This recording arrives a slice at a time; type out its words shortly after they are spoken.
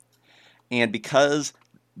And because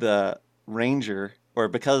the ranger, or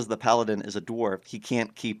because the paladin is a dwarf, he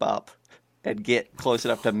can't keep up and get close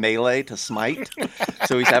enough to melee to smite.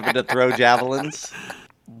 So he's having to throw javelins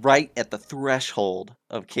right at the threshold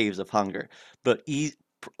of Caves of Hunger. But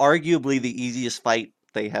arguably the easiest fight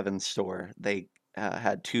they have in store. They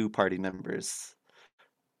had two party members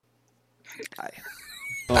die.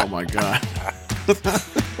 Oh my god.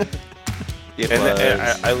 It And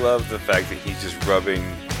was. I love the fact that he's just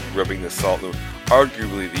rubbing the salt.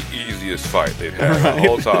 Arguably the easiest fight they've had the Right.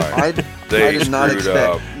 whole time. I They did not screwed expect.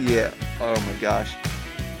 up. Yeah. Oh my gosh.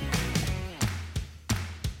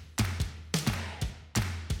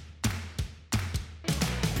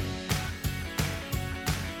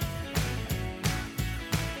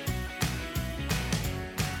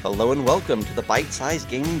 Hello and welcome to the Bite Size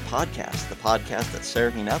Gaming Podcast, the podcast that's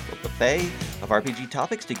serving up a buffet of RPG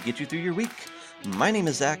topics to get you through your week. My name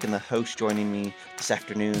is Zach, and the hosts joining me this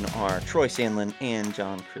afternoon are Troy Sandlin and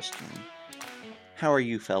John Christian. How are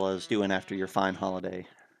you fellas doing after your fine holiday?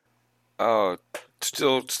 Oh,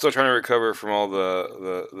 still trying to recover from all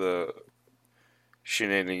the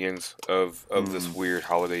shenanigans of this weird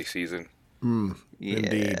holiday season.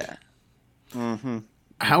 Indeed. Yeah. Mm-hmm.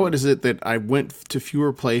 How is it that I went to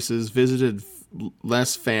fewer places, visited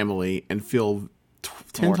less family, and feel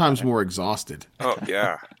 10 More times tired. more exhausted? Oh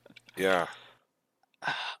yeah, yeah.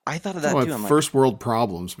 I thought of Oh, that I too. have I'm like, first world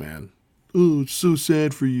problems, man. Oh, it's so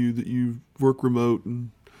sad for you that you work remote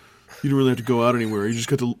and you don't really have to go out anywhere. You just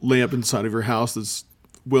got to lay up inside of your house that's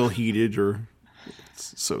well heated, or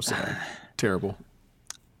it's so sad. Terrible.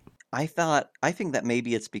 I think that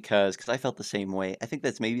maybe it's because I felt the same way. I think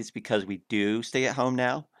that's maybe it's because we do stay at home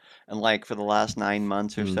now. And like for the last 9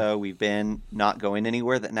 months or Mm. so, we've been not going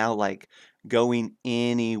anywhere, that now like going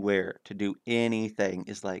anywhere to do anything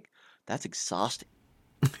is like, that's exhausting.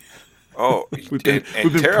 Oh, We've been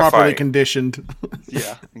and properly terrifying. conditioned.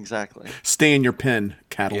 Yeah, exactly. Stay in your pen,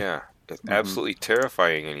 cattle. Yeah, it's Hmm. absolutely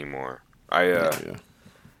terrifying anymore. Yeah, yeah.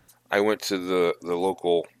 I went to the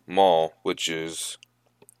local mall, which is,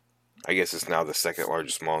 I guess it's now the second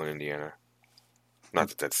largest mall in Indiana. Not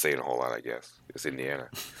that that's saying a whole lot, I guess. It's Indiana.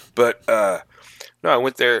 But no, I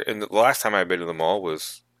went there, and the last time I'd been to the mall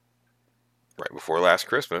was right before last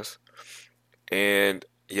Christmas. And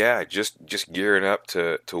yeah, just gearing up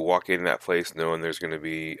to walk in that place knowing there's going to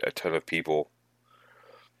be a ton of people,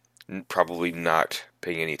 probably not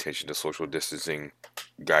paying any attention to social distancing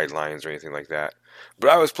guidelines or anything like that.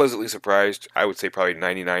 But I was pleasantly surprised. I would say probably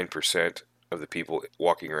 99% of the people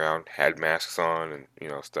walking around had masks on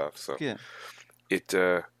and stuff. So Yeah. it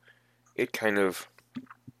it kind of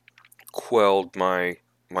quelled my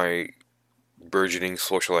burgeoning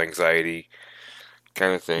social anxiety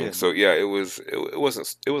kind of thing. Good. So yeah, it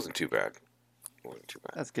wasn't too bad. It wasn't too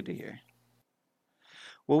bad. That's good to hear.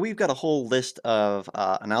 Well, we've got a whole list of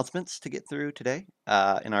announcements to get through today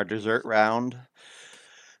in our dessert round.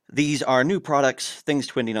 These are new products, things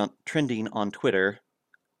trending on Twitter,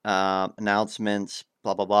 announcements,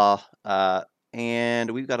 blah blah blah.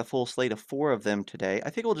 And we've got a full slate of four of them today. I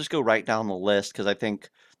think we'll just go right down the list because I think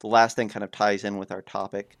the last thing kind of ties in with our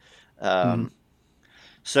topic. Mhm. Um,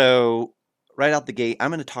 so right out the gate, I'm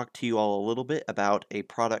going to talk to you all a little bit about a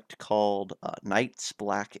product called Knights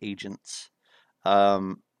Black Agents.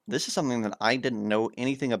 This is something that I didn't know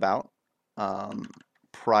anything about um,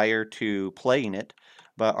 prior to playing it,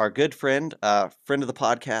 but our good friend of the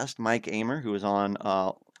podcast, Mike Amer, who was on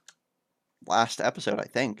last episode, I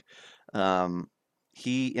think, um,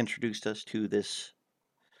 he introduced us to this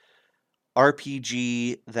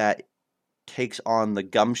RPG that takes on the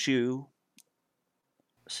gumshoe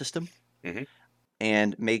system Hmm.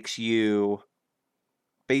 and makes you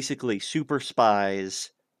basically super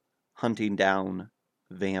spies hunting down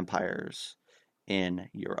vampires in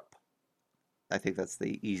Europe. I think that's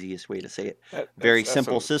the easiest way to say it. Very That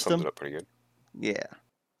simple sums system. it up pretty good. Yeah.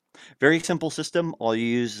 Very simple system. All you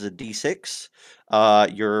use is a D6.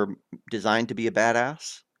 You're designed to be a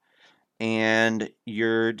badass, and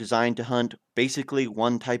you're designed to hunt basically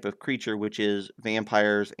one type of creature, which is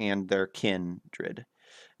vampires and their kindred.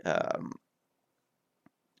 Um,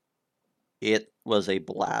 it was a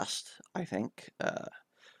blast, I think.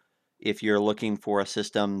 If you're looking for a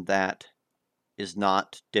system that is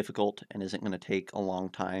not difficult and isn't going to take a long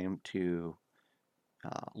time to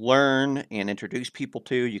learn and introduce people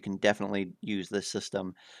to, you can definitely use this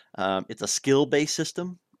system. It's a skill-based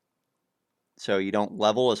system, so you don't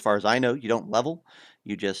level. As far as I know, you don't level.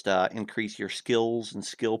 You just increase your skills and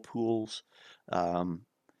skill pools, um,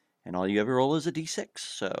 and all you ever roll is a d6.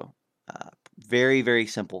 So very, very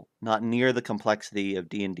simple. Not near the complexity of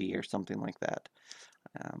D&D or something like that.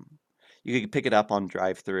 Um, you can pick it up on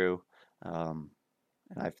drive through. And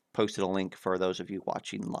I've posted a link for those of you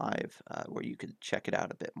watching live where you could check it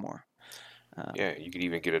out a bit more. Yeah, you could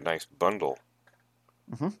even get a nice bundle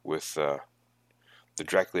Mhm. with the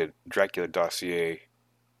Dracula dossier,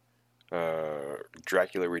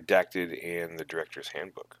 Dracula Redacted, and the Director's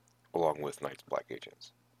Handbook, along with Night's Black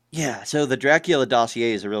Agents. Yeah, so the Dracula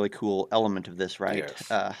dossier is a really cool element of this, right?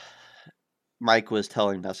 Yes. Mike was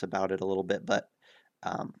telling us about it a little bit, but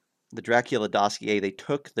um, the Dracula dossier, they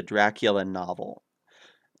took the Dracula novel,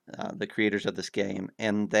 the creators of this game,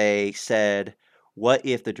 and they said, what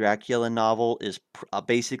if the Dracula novel is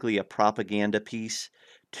basically a propaganda piece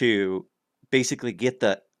to basically get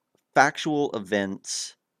the factual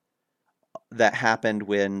events that happened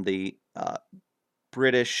when the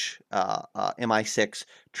British MI6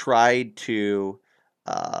 tried to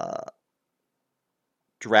uh,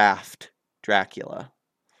 draft Dracula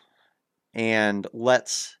and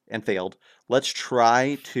failed. Let's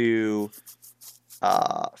try to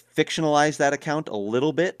fictionalize that account a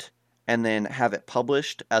little bit and then have it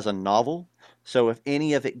published as a novel. So if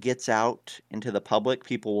any of it gets out into the public,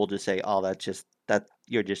 people will just say, "Oh, that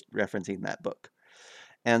you're just referencing that book."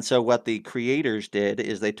 And so what the creators did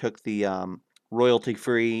is they took the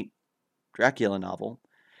royalty-free Dracula novel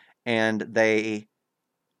and they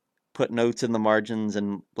put notes in the margins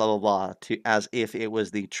and blah blah blah to as if it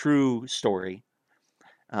was the true story.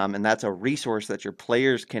 And that's a resource that your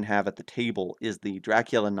players can have at the table is the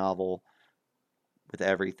Dracula novel with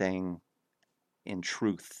everything in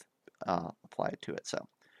truth applied to it. So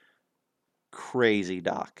crazy,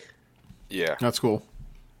 Doc. Yeah, That's cool.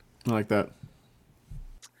 I like that.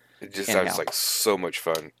 it just sounds Anyhow, like so much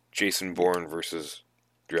fun. Jason Bourne versus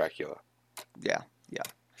Dracula. yeah, yeah.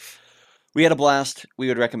 We had a blast. We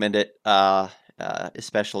would recommend it,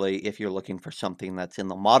 especially if you're looking for something that's in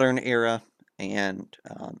the modern era and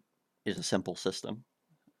is a simple system.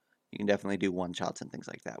 You can definitely do one shots and things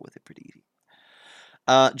like that with it pretty easy.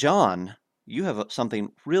 John, you have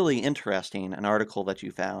something really interesting, an article that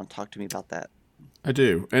you found. Talk to me about that. I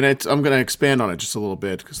do, and I'm going to expand on it just a little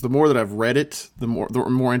bit because the more that I've read it, the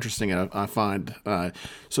more interesting I find.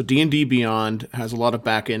 So D&D Beyond has a lot of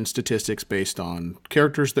back end statistics based on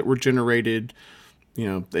characters that were generated. You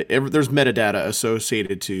know, there's metadata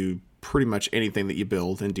associated to pretty much anything that you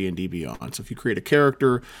build in D&D Beyond. So if you create a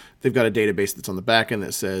character, they've got a database that's on the back end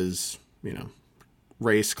that says, you know,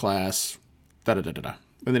 race, class, da da da da da.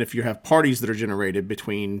 And then if you have parties that are generated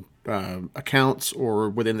between accounts or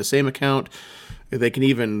within the same account, they can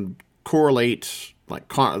even correlate like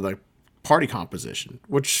party composition.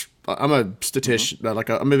 Which I'm a statistician,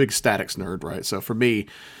 I'm a big statics nerd, right? So for me,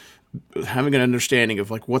 having an understanding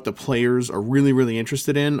of like what the players are really really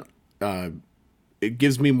interested in, it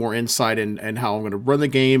gives me more insight in how I'm going to run the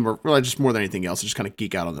game, or really just more than anything else, I just kind of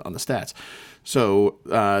geek out on the stats. So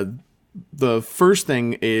the first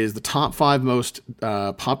thing is the top 5 most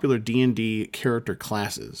popular D&D character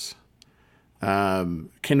classes. Can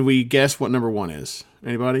we guess what number 1 is?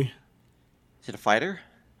 Anybody? Is it a fighter?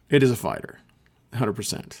 It is a fighter,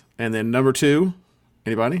 100%. And then number 2,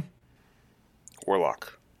 anybody?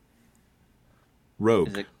 Warlock. Rogue.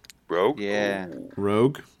 Is it? Rogue? Yeah. Ooh.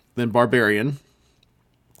 Rogue. Then barbarian,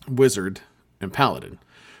 wizard, and paladin.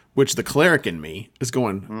 Which the cleric in me is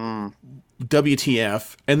going,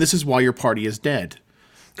 WTF, and this is why your party is dead.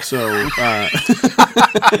 So,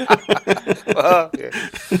 Yeah.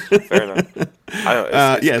 Fair enough. I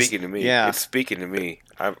know, it's yes. speaking to me. Yeah. It's speaking to me.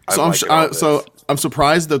 I'm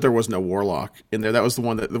surprised that there was no warlock in there. That was the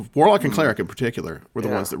one that the warlock and cleric in particular were the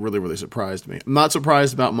Yeah. ones that really really surprised me. I'm not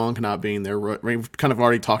surprised about monk not being there. We've kind of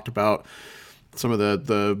already talked about some of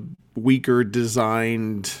the weaker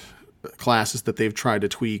designed classes that they've tried to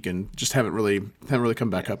tweak and just haven't really come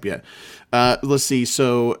back up yet. Let's see.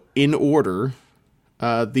 So in order,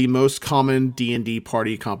 the most common D&D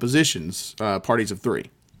party compositions, parties of 3.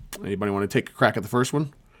 Anybody want to take a crack at the first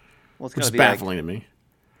one? Well, it's Which gotta is be baffling to me. like,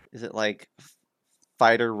 is it like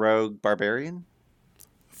fighter, rogue, barbarian?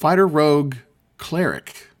 Fighter, rogue,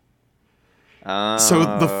 cleric.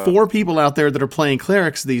 So the 4 people out there that are playing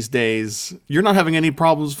clerics these days, you're not having any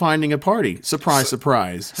problems finding a party. Surprise,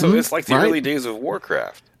 surprise. So it's like the Right? early days of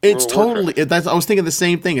Warcraft. It's World of Warcraft. totally. I was thinking the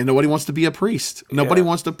same thing, and nobody wants to be a priest. Nobody Yeah.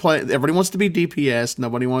 wants to play. Everybody wants to be DPS.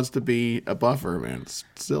 Nobody wants to be a buffer. Man, it's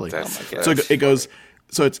silly. So it goes.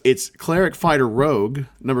 So it's cleric, fighter, rogue.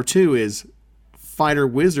 Number 2 is fighter,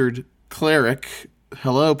 wizard, cleric.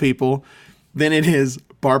 Hello, people. Then it is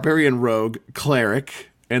barbarian, rogue, cleric.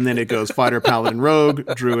 And then it goes fighter, paladin, rogue,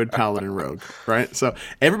 druid, paladin, rogue. Right? So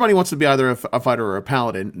everybody wants to be either a fighter or a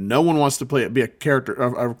paladin. No one wants to be a character,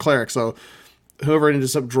 a cleric. So whoever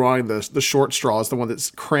ends up drawing the short straw is the one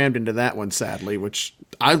that's crammed into that one. Sadly, which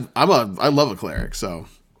I love a cleric, so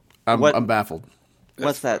What I'm baffled.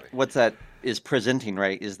 That's funny. what's that is presenting,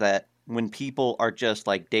 right, is that when people are just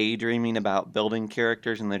like daydreaming about building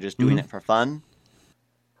characters and they're just doing it for fun,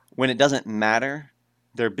 when it doesn't matter,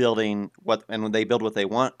 they're building what, and when they build what they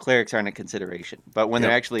want, clerics aren't a consideration. But when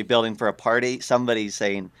they're Yep. actually building for a party, somebody's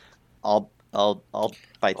saying, I'll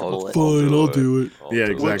bite the bullet. Fine, I'll do it. I'll Yeah,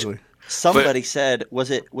 do it. exactly. Somebody said, was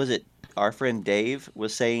it our friend Dave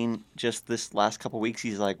was saying just this last couple weeks,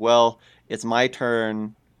 he's like, well, it's my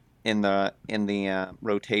turn in the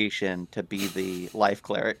rotation to be the life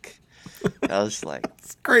cleric. I was like,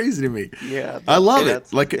 It's crazy to me. yeah, I love it.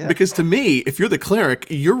 that's Like, yeah. because to me, if you're the cleric,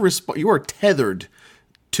 you are tethered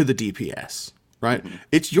to the DPS, right?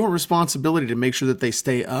 It's your responsibility to make sure that they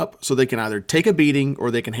stay up so they can either take a beating or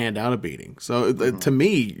they can hand out a beating. So to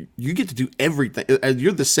me, you get to do everything.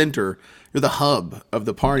 You're the center, you're the hub of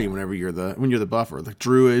the party whenever when you're the buffer, the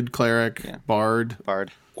druid, cleric, bard.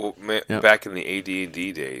 Bard. Well, man, Yep. back in the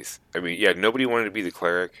AD&D days, I mean, yeah, nobody wanted to be the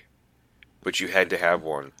cleric, but you had to have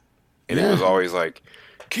one. And it was always like,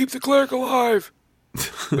 keep the cleric alive.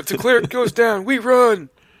 If the cleric goes down, we run.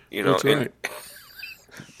 You know, That's right.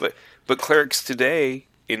 but clerics today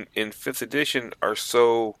in 5th edition are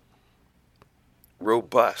so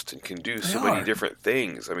robust and can do so many are. different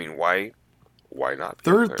things. I mean, why not? Be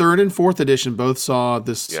a cleric? Third and fourth edition both saw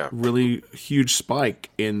this Yeah. really huge spike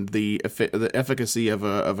in the efficacy of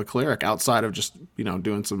a cleric outside of just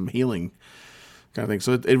doing some healing kind of thing.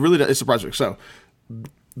 So it really it surprised me. So,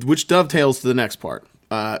 which dovetails to the next part.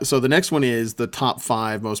 So the next one is the top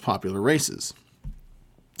 5 most popular races.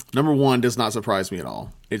 Number 1 does not surprise me at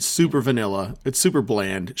all. It's super vanilla. It's super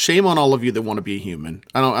bland. Shame on all of you that want to be a human.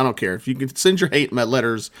 I don't care. If you can send your hate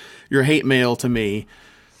letters, your hate mail to me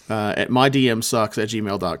at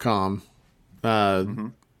mydmsucks@gmail.com.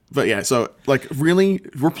 But yeah, so like really,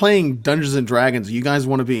 we're playing Dungeons and Dragons. You guys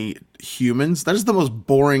want to be humans? That is the most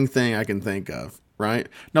boring thing I can think of. Right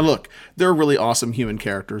now, look, there are really awesome human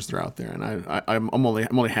characters that are out there, and I'm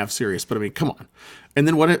only half serious. But I mean, come on. And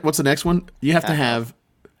then what's the next one? You have to have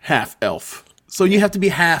half elf. So you have to be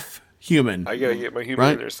half human. I gotta get my human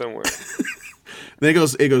Right? in there somewhere. Then it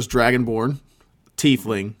goes dragonborn,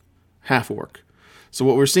 tiefling, half orc. So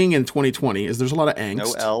what we're seeing in 2020 is there's a lot of angst.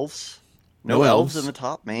 No elves. No No elves elves. in the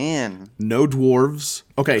top, man. No dwarves.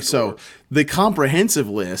 Okay, so the comprehensive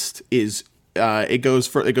list is then it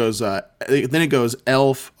goes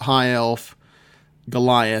elf, high elf,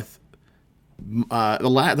 Goliath.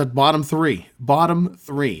 The bottom three,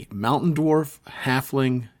 mountain dwarf,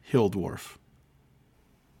 halfling, hill dwarf.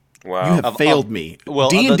 Wow. You have failed me. Well,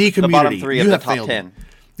 D&D the community. bottom 3 you of the have top failed 10. me.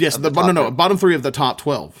 Yes, Of the the top 10. bottom 3 of the top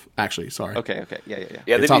 12. Actually, sorry. Okay, yeah.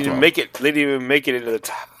 Yeah, they top didn't even 12. make it. They didn't even make it into the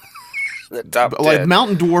top. The top Like 10.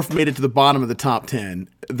 Mountain Dwarf made it to the bottom of the top 10.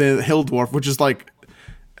 The Hill Dwarf, which is like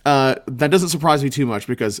that doesn't surprise me too much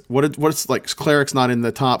because what's like cleric's not in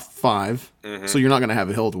the top 5, so you're not going to have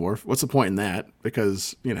a Hill Dwarf. What's the point in that?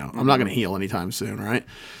 Because I'm not going to heal anytime soon, right?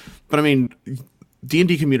 But I mean,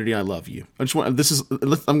 D&D community, I love you. I'm going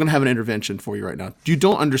to have an intervention for you right now. You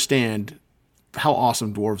don't understand how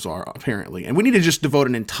awesome dwarves are, apparently, and we need to just devote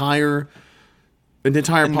an entire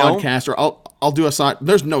podcast, or I'll do a side.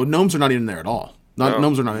 There's gnomes are not in there at all.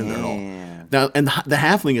 Gnomes are not in there at all. Now, and the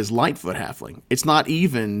halfling is Lightfoot halfling. It's not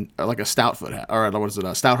even like a Stoutfoot or what is it?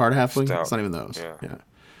 A Stoutheart halfling. Stout. It's not even those. Yeah.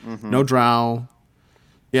 No drow.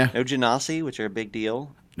 Yeah. No Genasi, which are a big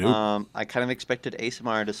deal. Nope. I kind of expected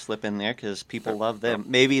ASMR to slip in there because people love them.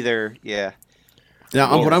 Maybe they're Now,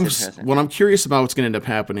 Well, what that's interesting. I'm curious about what's going to end up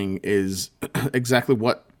happening is exactly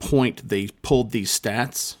what point they pulled these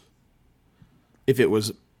stats. If it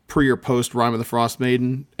was pre or post Rime of the Frost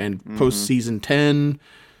Maiden and post season 10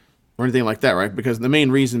 or anything like that, right? Because the main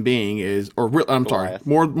reason being is, I'm sorry, Goliath.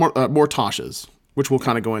 more Tashas, which we'll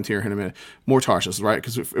kind of go into here in a minute. More Tashas, right?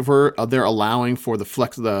 Because if they're allowing for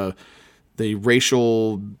the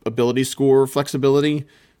racial ability score flexibility,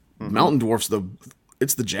 Mountain Dwarf's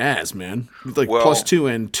it's the jazz, man. It's like Well- +2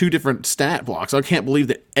 and 2 different stat blocks. I can't believe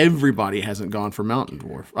that everybody hasn't gone for Mountain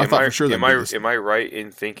Dwarf. I thought for sure that Am I right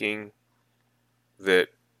in thinking that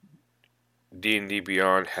D&D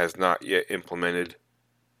Beyond has not yet implemented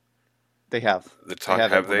they have. the top?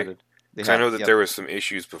 have Have they? implemented. They 'Cause I know that yep. there was some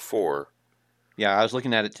issues before. Yeah, I was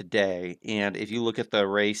looking at it today, and if you look at the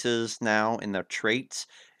races now and the traits,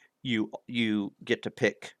 you get to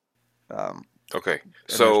pick. Okay, And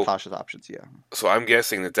so there's Tasha's options, yeah. so I'm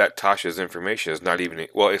guessing that Tasha's information is not even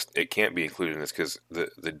it can't be included in this because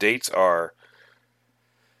the dates are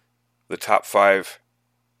the top 5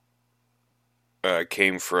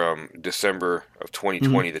 came from December of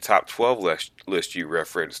 2020. The top 12 list you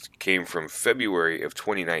referenced came from February of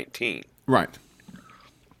 2019. Right.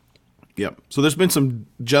 Yep. So there's been some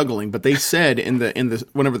juggling, but they said in the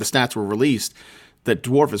whenever the stats were released that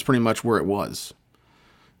dwarf is pretty much where it was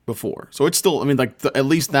before. So it's still, I mean, like at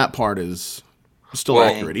least that part is still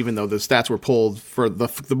accurate, even though the stats were pulled for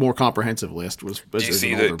the more comprehensive list was. Do you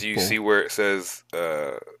see that? Do you see where it says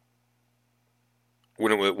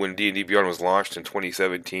when D&D Beyond was launched in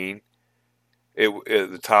 2017,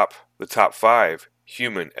 the top 5: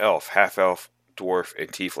 human, elf, half elf, dwarf,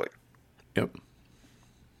 and tiefling. Yep.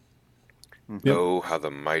 Oh, how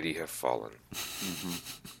the mighty have fallen.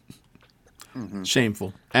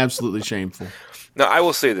 Shameful. Absolutely shameful. Now, I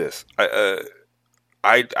will say this.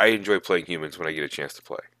 I enjoy playing humans when I get a chance to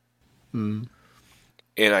play. And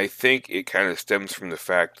I think it kind of stems from the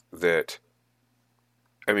fact that,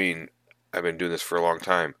 I mean, I've been doing this for a long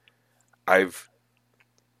time. You're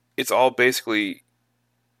all basically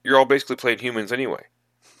playing humans anyway.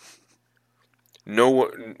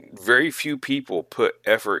 Very few people put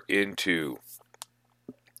effort into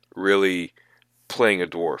really playing a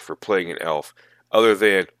dwarf or playing an elf, other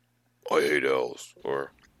than I hate elves,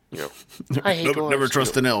 or I hate dwarves. Never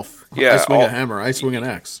trust an elf. Yeah, I swing a hammer. I swing an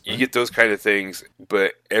axe. You get those kind of things,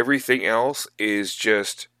 but everything else is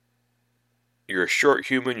just you're a short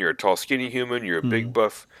human, you're a tall, skinny human, you're a big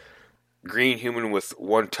buff green human with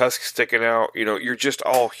one tusk sticking out. You're just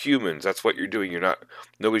all humans. That's what you're doing.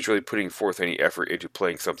 Nobody's really putting forth any effort into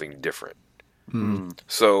playing something different.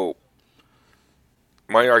 So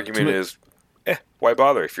my argument is, why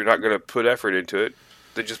bother? If you're not going to put effort into it,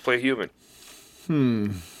 then just play human.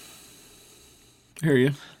 I hear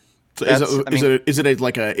you. So is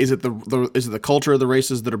it the culture of the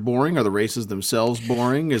races that are boring? Are the races themselves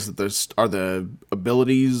boring? Are the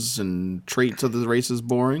abilities and traits of the races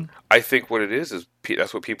boring? I think what it is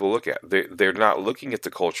that's what people look at. They're not looking at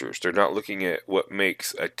the cultures. They're not looking at what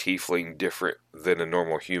makes a tiefling different than a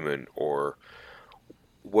normal human, or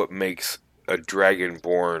what makes a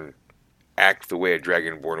dragonborn act the way a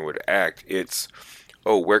dragonborn would act. It's,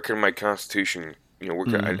 where can my constitution?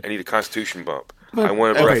 I need a constitution bump. But, I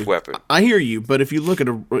want a breath weapon. I hear you, but if you look at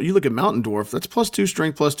Mountain Dwarf, that's +2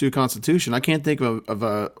 strength, +2 constitution. I can't think of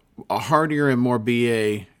a hardier and more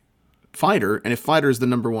BA fighter. And if fighter is the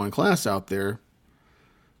number one class out there,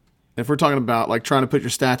 if we're talking about like trying to put your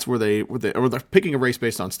stats where they're picking a race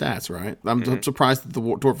based on stats, right? I'm surprised that the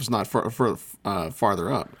dwarf is not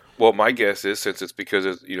farther up. Well, my guess is, since it's because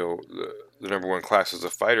the number one class is a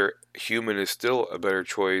fighter, human is still a better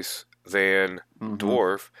choice than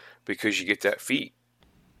dwarf, because you get that feat.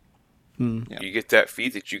 You get that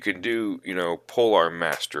feat that you can do, Polar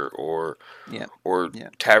Master or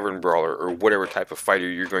Tavern Brawler or whatever type of fighter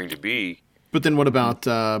you're going to be. But then what about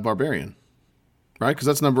Barbarian? Right? Because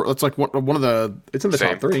that's like one of the. It's in the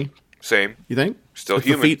top 3. Same. You think? Still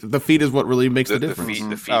human. The feat is what really makes the difference.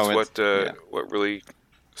 The feat's what really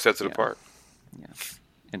sets it apart. Yeah.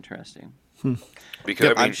 Interesting.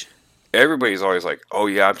 Because everybody's always like, "Oh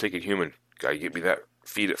yeah, I'm taking human. Gotta get me that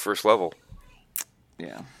feat at first level."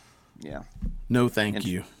 Yeah. No, thank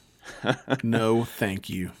you. No, thank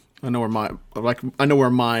you. I know where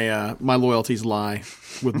my loyalties lie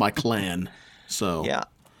with my clan. So yeah,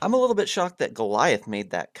 I'm a little bit shocked that Goliath made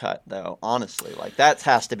that cut, though. Honestly, like that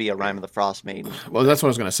has to be a Rime of the Frost Maiden. Well, that's what I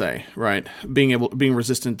was gonna say. Right, being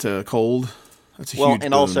resistant to cold. That's a huge boon.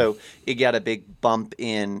 And also it got a big bump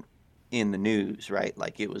in the news, right?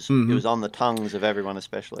 Like it was on the tongues of everyone,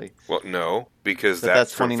 especially. Well, no, because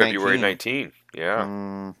that's from February 19.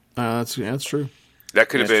 Yeah. That's true. That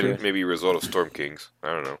could have been maybe a result of Storm Kings.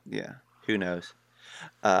 I don't know. Yeah, who knows?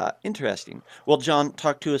 Interesting. Well, John,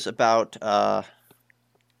 talk to us about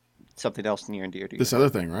something else near and dear to you. This other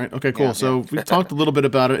thing, right? Okay, cool. So we talked a little bit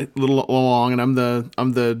about it a little along, and I'm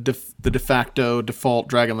the de facto default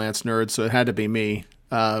Dragonlance nerd, so it had to be me.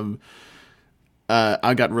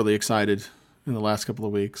 I got really excited in the last couple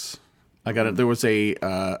of weeks. There was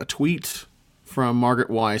a tweet from Margaret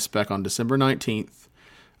Weiss back on December 19th,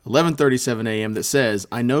 11:37 a.m. that says,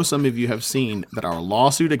 "I know some of you have seen that our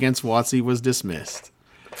lawsuit against WotC was dismissed.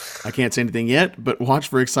 I can't say anything yet, but watch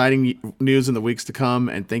for exciting news in the weeks to come,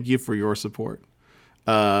 and thank you for your support."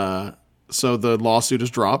 So the lawsuit is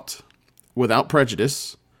dropped without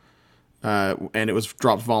prejudice, and it was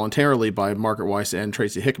dropped voluntarily by Margaret Weiss and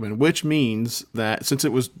Tracy Hickman, which means that since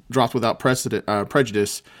it was dropped without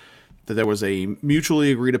prejudice, that there was a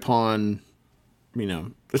mutually agreed upon,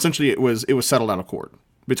 essentially it was settled out of court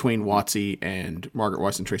between WotC and Margaret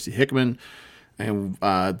Weiss and Tracy Hickman, and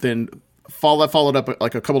then followed up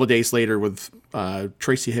like a couple of days later with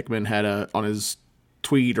Tracy Hickman had on his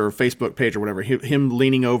tweet or Facebook page or whatever, him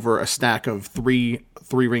leaning over a stack of three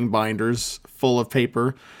ring binders full of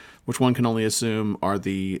paper, which one can only assume are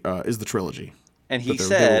is the trilogy And that he they were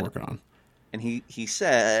said, working on. he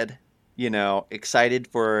said, excited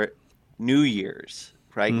for New Year's,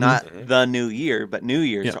 right? Mm-hmm. Not the new year, but New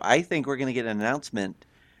Year's. Yeah, So I think we're going to get an announcement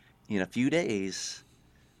in a few days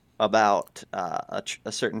about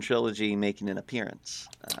a certain trilogy making an appearance.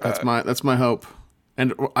 that's my hope.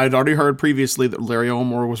 And I'd already heard previously that Larry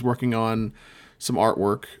Elmore was working on some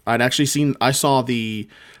artwork. I saw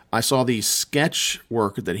the sketch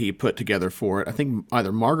work that he put together for it. I think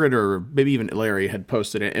either Margaret or maybe even Larry had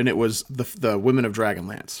posted it, and it was the Women of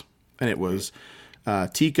Dragonlance, and it was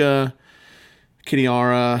Tika,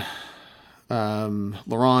 Kitiara,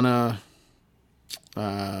 Lorana.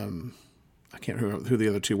 I can't remember who the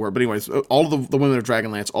other two were, but anyways, all of the Women of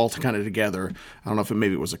Dragonlance all kind of together. I don't know if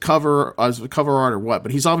maybe it was a cover art or what,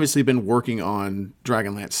 but he's obviously been working on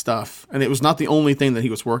Dragonlance stuff, and it was not the only thing that he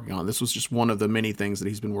was working on. This was just one of the many things that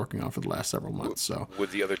he's been working on for the last several months. So,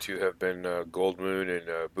 Would the other two have been Gold Moon and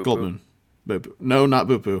Boo Gold Boo? Moon, Boopoo. No, not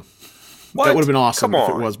Boopoo. What? That would have been awesome Come if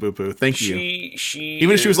it on. was Boopoo. Thank you. Even if she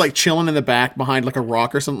is- was like chilling in the back behind like a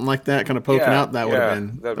rock or something like that, kind of poking Yeah, out, that would have yeah,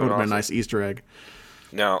 been that'd a been nice Easter egg.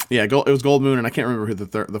 Now, Yeah, it was Gold Moon, and I can't remember who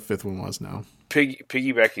the fifth one was now.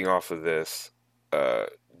 piggybacking off of this,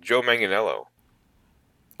 Joe Manganiello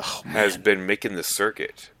has been making the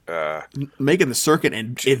circuit. Making the circuit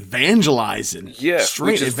and evangelizing. Yes,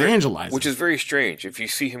 Straight evangelizing. which is very strange. If you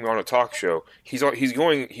see him on a talk show, he's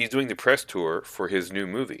doing the press tour for his new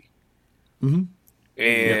movie,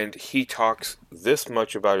 and he talks this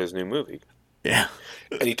much about his new movie, yeah.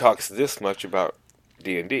 and he talks this much about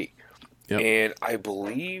D&D. Yep. And I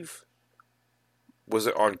believe, was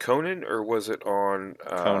it on Conan or was it on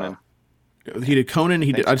Conan. He did Conan.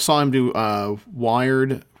 I saw him do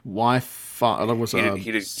Wired. Wi-Fi. That was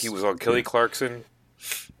he was on Kelly Clarkson.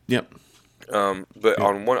 Yep. But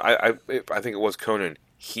on one, I think it was Conan.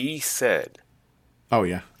 He said Oh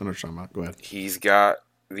yeah, I know what you're talking about. Go ahead. he's got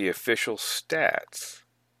the official stats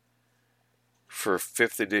for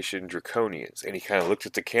 5th edition Draconians, and he kind of looked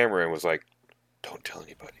at the camera and was like, "Don't tell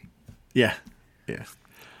anybody." Yeah. Yeah.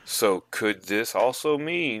 So could this also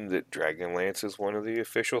mean that Dragonlance is one of the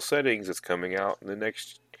official settings that's coming out in the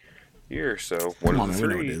next year or so? One Come of on, the man, we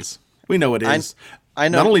know three. it is. We know it is. I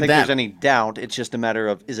Not don't only think that- there's any doubt. It's just a matter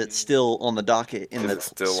of, is it still on the docket in Is the it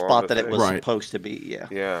still on spot the that it thing? was Right. supposed to be? Yeah.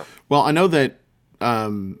 Yeah. Well, I know that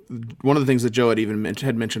one of the things that Joe had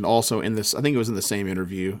mentioned also in this, I think it was in the same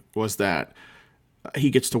interview, was that he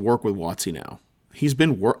gets to work with WotC now. He's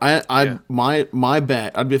been my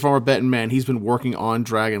bet. If I were a betting man, he's been working on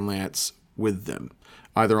Dragonlance with them,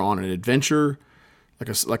 either on an adventure,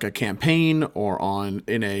 like a campaign, or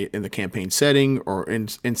in the campaign setting, or in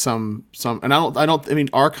some. And I mean,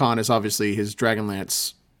 Archon is obviously his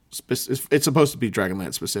Dragonlance. It's supposed to be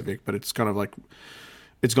Dragonlance specific, but it's kind of like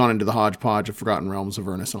it's gone into the hodgepodge of Forgotten Realms,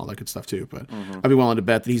 Avernus, and all that good stuff too. But I'd be willing to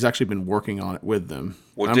bet that he's actually been working on it with them,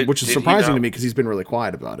 Well, which is did he surprising not- to me because he's been really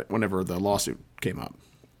quiet about it whenever the lawsuit came up.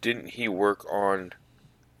 Didn't he work on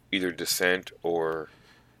either Descent or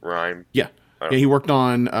Rhyme? Yeah. Yeah, he worked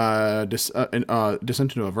on Descent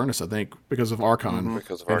into Avernus, I think, because of Archon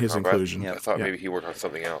Because of and his Archon, but inclusion. I thought Yeah. maybe he worked on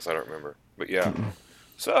something else. I don't remember. But yeah.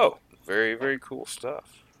 So, very, very cool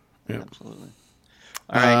stuff. Yeah. Absolutely.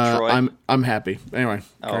 All right, Troy. I'm happy. Anyway,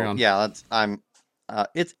 carry on. Yeah,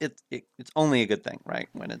 it's only a good thing, right?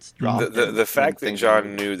 When it's dropped. The fact that things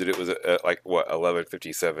John knew that it was like what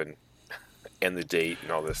 11:57 and the date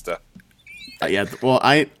and all this stuff. Yeah. Well,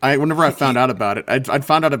 I whenever I found out about it, I'd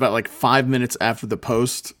found out about like 5 minutes after the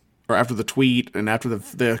post, or after the tweet, and after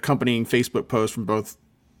the accompanying Facebook post from both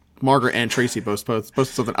Margaret and Tracy posted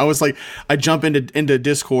something. I was like, I jump into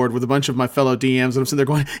Discord with a bunch of my fellow DMs, and I'm sitting there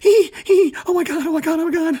going, oh my god, oh my god, oh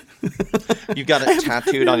my god. You've got it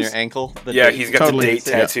tattooed on your ankle. Yeah, he's got Totally. the date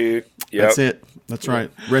tattooed. Yep. That's it. That's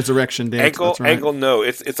right. Resurrection date. Ankle, That's right. ankle. No,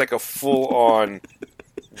 it's like a full on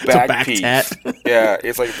a back back piece. tat. Yeah,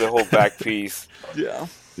 it's like the whole back piece. Yeah.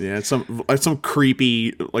 Yeah, it's some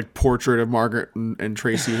creepy like portrait of Margaret and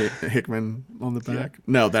Tracy Hickman on the back.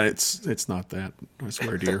 No, that it's not that. I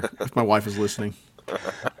swear, dear. If my wife is listening.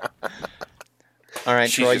 All right,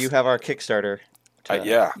 She's Troy, just- you have our Kickstarter. to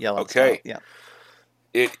Yeah. yell us Okay. out. Yeah.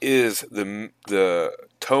 It is the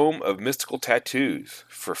Tome of Mystical Tattoos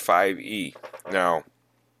for 5e. Now,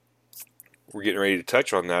 we're getting ready to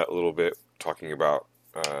touch on that a little bit, talking about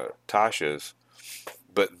Tasha's.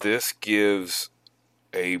 But this gives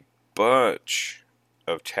a bunch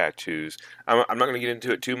of tattoos. I'm not going to get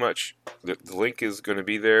into it too much. The link is going to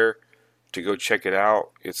be there to go check it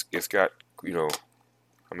out. It's got,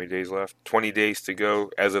 how many days left? 20 days to go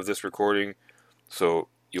as of this recording. So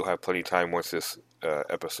you'll have plenty of time once this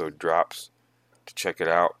episode drops to check it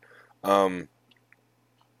out. Um,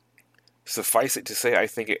 Suffice it to say, I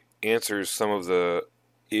think it answers some of the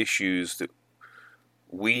issues that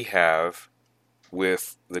we have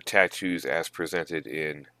with the tattoos as presented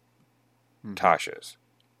in Mm-hmm. Tasha's.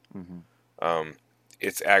 Mm-hmm.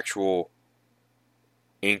 It's actual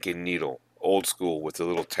ink and needle, old school with the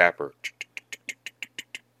little tapper.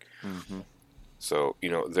 Mm-hmm. So,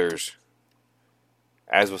 there's,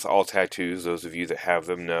 as with all tattoos, those of you that have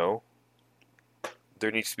them know, there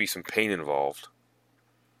needs to be some pain involved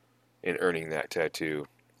in earning that tattoo.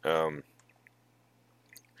 Um,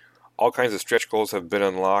 all kinds of stretch goals have been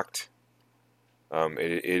unlocked.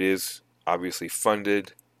 It is obviously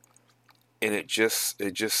funded, and it just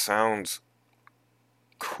sounds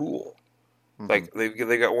cool. Mm-hmm. Like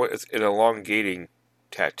they got one. It's an elongating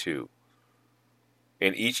tattoo,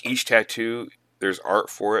 and each tattoo there's art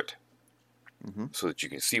for it, Mm-hmm. so that you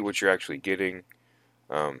can see what you're actually getting.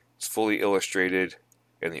 It's fully illustrated,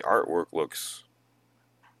 and the artwork looks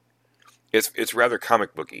it's rather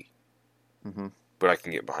comic booky, Mm-hmm. but I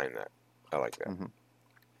can get behind that. I like that. Mm-hmm.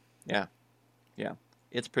 Yeah. Yeah.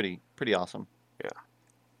 It's pretty awesome. Yeah.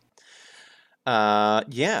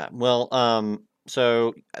 Yeah. Well,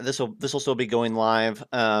 so this will still be going live.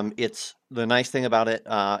 It's the nice thing about it.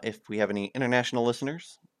 If we have any international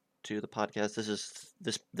listeners to the podcast,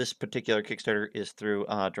 this particular Kickstarter is through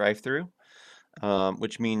drive-through,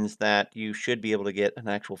 which means that you should be able to get an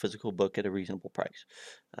actual physical book at a reasonable price.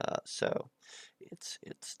 So it's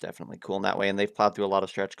definitely cool in that way, and they've plowed through a lot of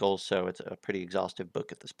stretch goals, so it's a pretty exhaustive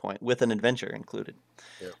book at this point with an adventure included.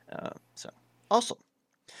 Yeah. So awesome.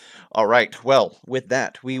 All right. Well, with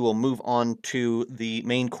that, we will move on to the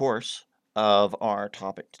main course of our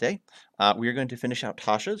topic today. We are going to finish out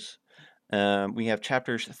Tasha's. We have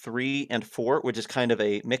chapters 3 and 4, which is kind of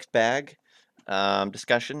a mixed bag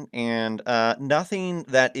discussion, and nothing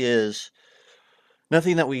that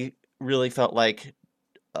we really felt like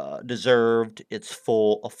deserved a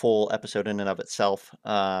full episode in and of itself.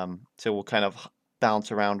 So we'll kind of bounce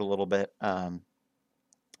around a little bit.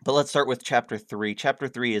 But let's start with chapter 3. Chapter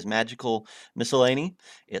 3 is magical miscellany.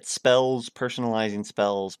 It's spells, personalizing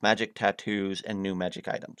spells, magic tattoos, and new magic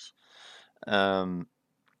items. Um,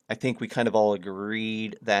 I think we kind of all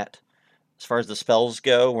agreed that as far as the spells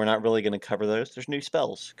go, we're not really going to cover those. There's new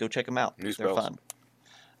spells. Go check them out. New They're spells. fun.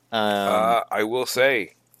 Um, I will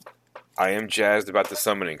say, I am jazzed about the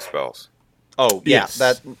summoning spells. oh yeah,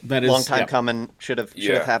 that Yes, that long is. time Yeah. coming should have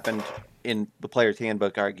Yeah, happened in the player's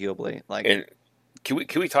handbook, arguably. Like, and can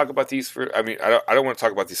we talk about these for? I mean, I don't want to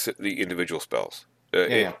talk about the individual spells. yeah,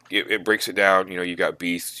 yeah. It breaks it down. You got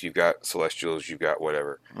beasts, you've got celestials, you've got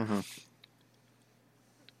whatever. Hmm.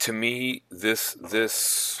 To me, this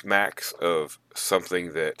smacks of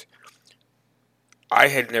something that I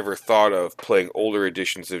had never thought of playing older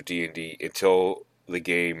editions of D&D until the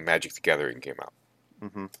game Magic the Gathering came out,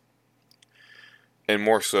 Hmm. and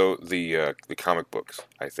more so the comic books.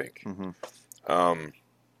 I think, Hmm. um,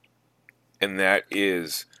 and that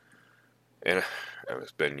is, and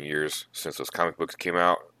it's been years since those comic books came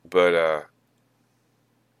out, but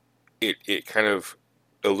it kind of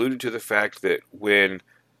alluded to the fact that when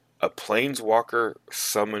a planeswalker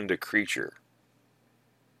summoned a creature,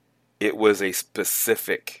 it was a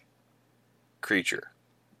specific creature.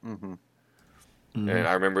 Hmm. And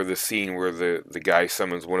I remember the scene where the guy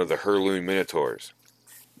summons one of the Hurloon Minotaurs,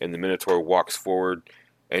 and the Minotaur walks forward,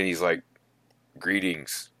 and he's like,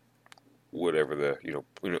 "Greetings, whatever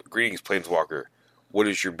greetings, Planeswalker. What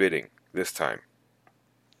is your bidding this time?"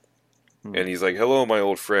 Hmm. And he's like, "Hello, my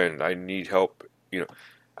old friend. I need help."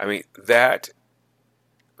 I mean that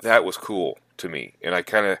was cool to me, and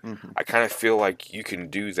Hmm. I kind of feel like you can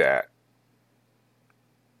do that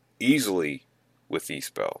easily with these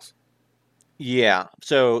spells. Yeah.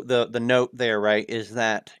 So the note there, right, is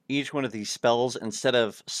that each one of these spells, instead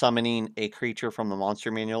of summoning a creature from the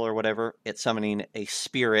monster manual or whatever, it's summoning a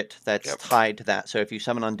spirit that's Yep, tied to that. So if you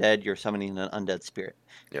summon undead, you're summoning an undead spirit.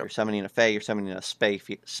 If yep. you're summoning a fae, you're summoning a A a fae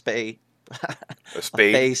spade, a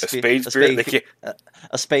spi- spade a spirit. spay They can't.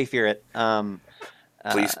 a spay spirit.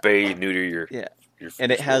 Please Uh, spay neuter yeah.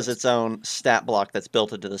 And your it has spirits. its own stat block that's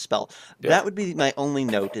built into the spell. Yeah, That would be my only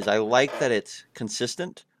note is I like that it's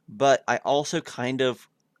consistent, but I also kind of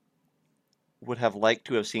would have liked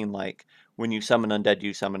to have seen like when you summon undead,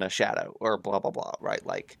 you summon a shadow or blah blah blah, right?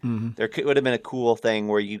 Like Hmm. would have been a cool thing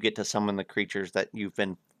where you get to summon the creatures that you've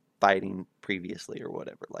been fighting previously or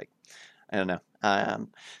whatever. Like I don't know.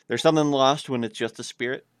 There's something lost when it's just a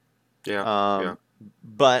spirit. yeah, Um, yeah.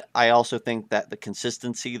 But I also think that the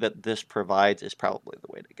consistency that this provides is probably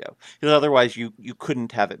the way to go. Because otherwise, you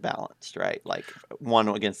couldn't have it balanced, right? Like one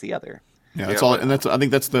against the other. Yeah, that's Yeah, all, but and that's I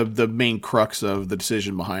think that's the main crux of the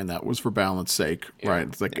decision behind that was for balance sake, yeah, right?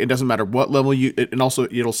 It's like Yeah. it doesn't matter what level and also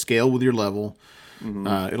it'll scale with your level. Hmm.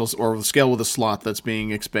 It'll scale with the slot that's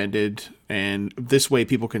being expended, and this way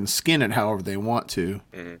people can skin it however they want to,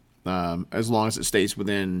 hmm as long as it stays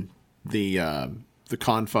within the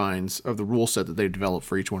confines of the rule set that they developed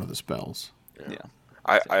for each one of the spells. yeah.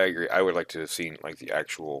 Yeah. I agree. I would like to have seen like the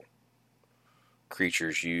actual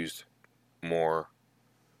creatures used more.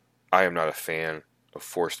 I am not a fan of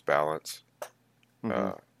forced balance. Hmm.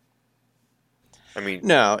 Uh, I mean,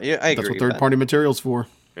 No, yeah, I That's what agree, third but party materials for.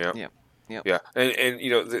 yeah, yeah, yeah. yeah, and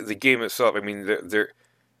the game itself. I mean,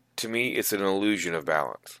 to me, it's an illusion of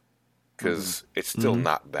balance Hmm. because it's still Mm-hmm.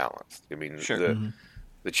 not balanced. I mean, Sure.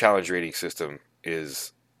 the challenge rating system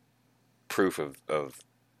is proof of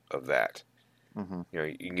that. Hmm. You know,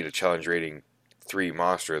 you can get a challenge rating 3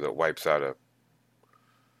 monster that wipes out a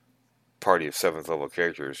party of 7th level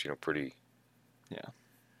characters. You know, Yeah.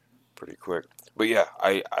 pretty quick. But yeah,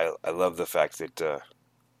 I love the fact that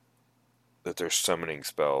there's summoning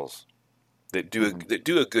spells Hmm. that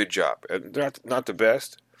do a good job. They're not the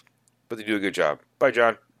best, but they do a good job. Bye,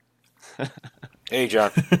 John. Hey,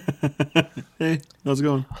 John. Hey, how's it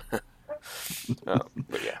going?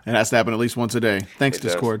 But yeah, It has to happen at least once a day. Thanks, it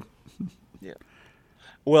does. Discord. Yeah.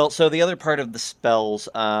 Well, so the other part of the spells,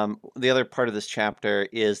 the other part of this chapter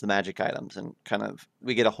is the magic items, and kind of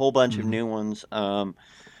we get a whole bunch of Mm-hmm. new ones.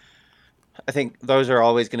 I think those are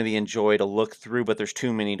always going to be enjoyed to look through, but there's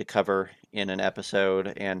too many to cover in an episode,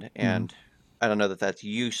 Mm-hmm. and I don't know that that's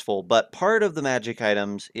useful. But part of the magic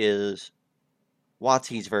items is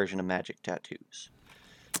Watsy's version of magic tattoos,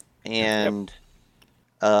 Yep. and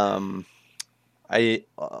um, I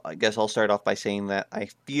guess I'll start off by saying that I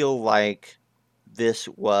feel like this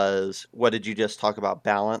was what did you just talk about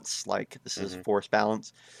balance? Like this is hmm force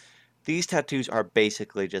balance. These tattoos are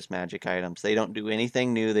basically just magic items. They don't do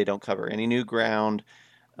anything new. They don't cover any new ground.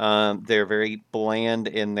 They're very bland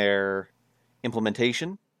in their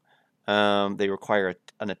implementation. They require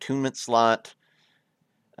an attunement slot.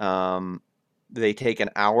 Um, they take an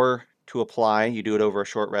hour to apply. You do it over a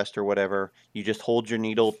short rest or whatever. You just hold your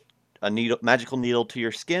magical needle to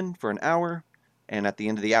your skin for an hour, and at the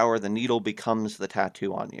end of the hour, the needle becomes the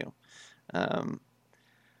tattoo on you. Um,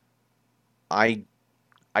 I,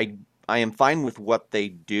 I, I am fine with what they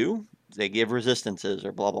do. They give resistances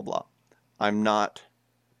or blah blah blah. I'm not.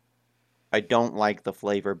 I don't like the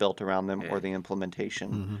flavor built around them or mm the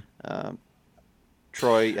implementation. Mm-hmm. Um,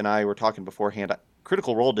 Troy and I were talking beforehand.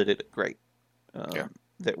 Critical Role did it great. Yeah.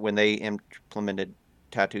 That when they implemented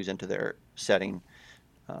tattoos into their setting,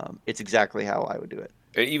 it's exactly how I would do it.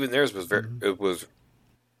 And even theirs was Mm-hmm. it was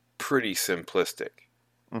pretty simplistic.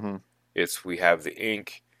 Hmm. It's we have the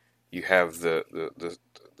ink, you have the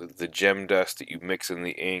gem dust that you mix in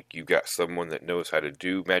the ink. You got someone that knows how to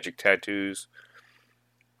do magic tattoos,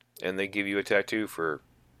 and they give you a tattoo for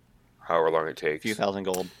however long it A few takes. thousand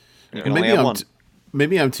gold. You Yeah. can And only have one.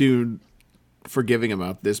 maybe I'm too forgiving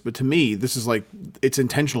about this, but to me, this is like it's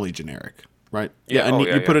intentionally generic, right? Yeah. Yeah, Oh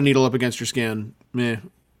yeah. you put Yeah. a needle up against your skin. Meh.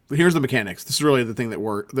 Here's the mechanics. This is really the thing that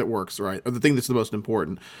works, right? Or the thing that's the most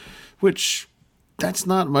important. Which that's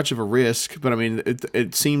not much of a risk, but I mean,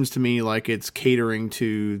 it seems to me like it's catering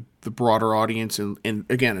to the broader audience, and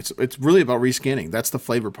again, it's really about rescanning. That's the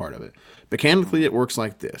flavor part of it. Mechanically, Hmm. it works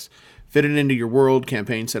like this: fit it into your world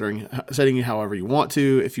campaign setting it however you want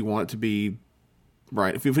to. If you want it to be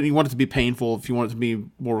right, if you want it to be painful, if you want it to be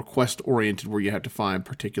more quest oriented, where you have to find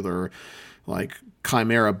particular like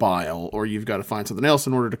chimera bile, or you've got to find something else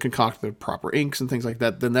in order to concoct the proper inks and things like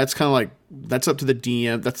that, then that's kind of like that's up to the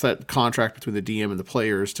DM. That's that contract between the DM and the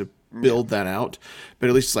players to Yeah. build that out. But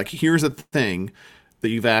at least it's like here's a thing that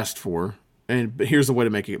you've asked for, and but here's the way to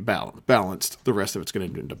make it balanced. The rest of it's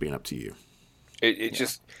going to end up being up to you. It Yeah.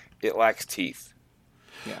 just it lacks teeth.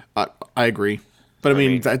 Yeah. I agree, but I I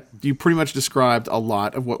mean mean, that you pretty much described a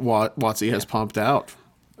lot of what WotC has Yeah. pumped out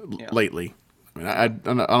Yeah. lately. I mean, I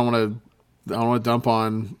don't want to dump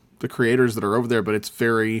on the creators that are over there, but it's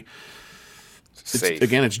safe.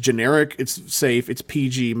 again, it's generic, it's safe, it's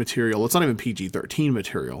PG material. It's not even PG-13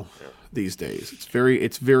 material Yeah. these days.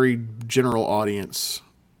 It's very general audience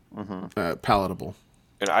Hmm. palatable.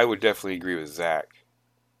 And I would definitely agree with Zach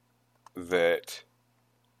that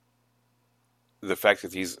the fact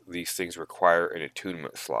that these things require an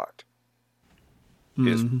attunement slot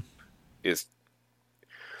is Mm-hmm. is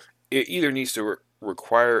it either needs to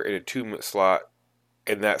require an attunement slot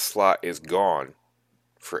and that slot is gone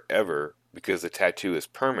forever because the tattoo is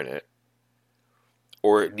permanent,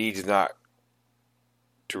 or it needs not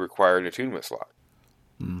to require an attunement slot.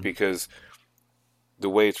 Mm. Because the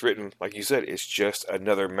way it's written, like you said, it's just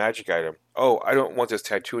another magic item. Oh, I don't want this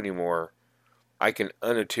tattoo anymore. I can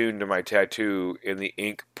unattune to my tattoo, and the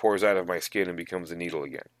ink pours out of my skin and becomes a needle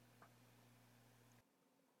again.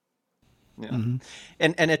 Yeah. Mm-hmm.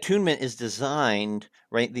 And attunement is designed,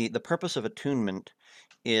 right? The purpose of attunement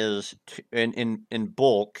is to, in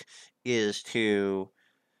bulk is to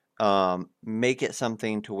make it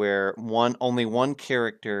something to where only one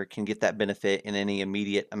character can get that benefit in any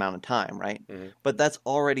immediate amount of time, right? Mm-hmm. But that's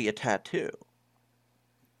already a tattoo.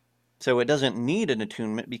 So it doesn't need an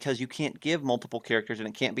attunement because you can't give multiple characters and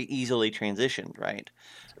it can't be easily transitioned, right?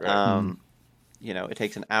 Right. Um, it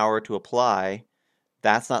takes an hour to apply.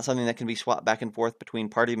 That's not something that can be swapped back and forth between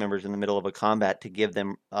party members in the middle of a combat to give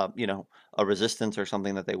them, a resistance or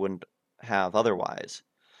something that they wouldn't have otherwise.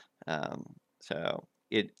 So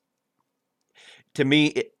it, to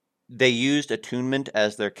me, they used attunement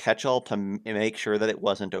as their catch-all to make sure that it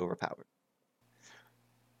wasn't overpowered.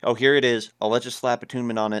 Oh, here it is. Oh, let's just slap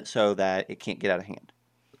attunement on it so that it can't get out of hand.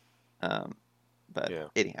 Um, but Yeah.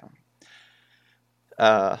 anyhow,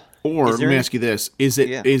 uh, Or is let there me any? ask you this: Is it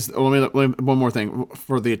Yeah. is oh, one more thing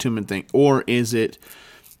for the attunement thing, or is it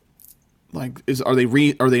like are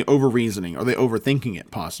they over reasoning? Are they overthinking it?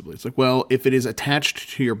 Possibly, it's like, well, if it is attached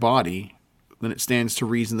to your body, then it stands to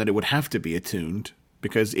reason that it would have to be attuned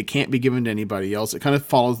because it can't be given to anybody else. It kind of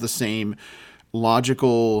follows the same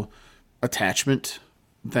logical attachment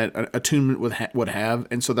that attunement would have,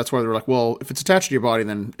 and so that's why they're like, well, if it's attached to your body,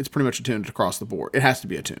 then it's pretty much attuned across the board. It has to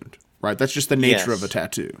be attuned, right? That's just the nature of a Yes.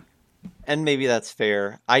 tattoo. And maybe that's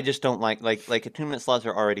fair. I just don't like attunement slots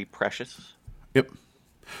are already precious. Yep.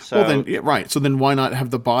 Well, then, So yeah, right. So then, why not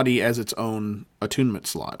have the body as its own attunement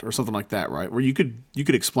slot or something like that, right? Where you could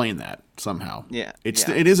explain that somehow. yeah,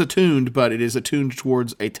 yeah, It is attuned, but it is attuned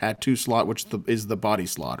towards a tattoo slot, which is the body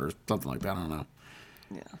slot or something like that. I don't know.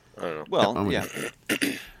 yeah. I don't know. Yep, Well, I'm with yeah.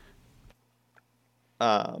 you.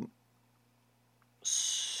 Um,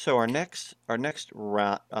 so our next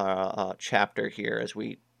chapter here, as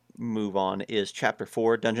we move on, is chapter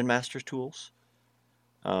 4, Dungeon Master's Tools.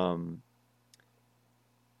 Um,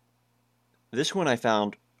 this one I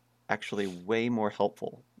found actually way more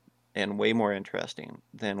helpful and way more interesting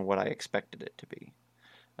than what I expected it to be.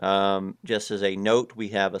 Just as a note, we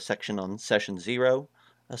have a section on session 0,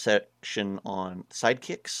 a section on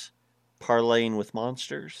sidekicks, parlaying with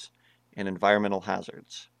monsters, and environmental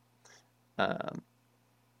hazards. Um,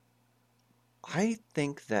 I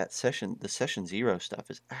think that the session 0 stuff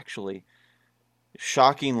is actually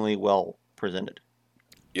shockingly well presented.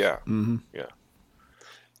 Yeah. Mm-hmm. Yeah.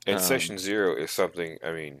 And Um, session 0 is something,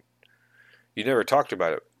 I mean, you never talked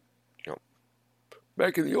about it, you know,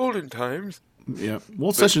 back in the olden times. Yeah.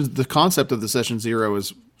 Well, But the concept of the session 0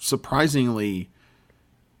 is surprisingly.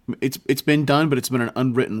 It's been done, but it's been an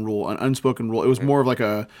unwritten rule, an unspoken rule. It was more of like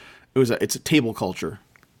it's a table culture,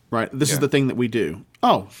 right? This is yeah. the thing that we do.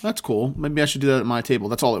 Oh, that's cool. Maybe I should do that at my table.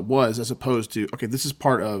 That's all it was, as opposed to, okay, this is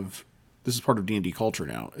part of D&D culture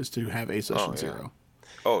now, is to have a Oh, session yeah. 0.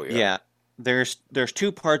 Oh, yeah. yeah, there's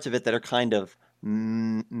two parts of it that are kind of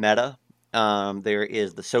meta. There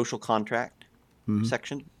is the social contract Mm-hmm.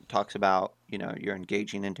 section. It talks about, you're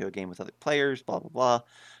engaging into a game with other players, blah blah blah.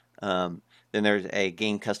 Um, then there's a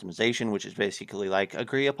game customization, which is basically like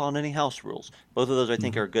agree upon any house rules. Both of those I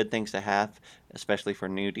think Mm-hmm. are good things to have, especially for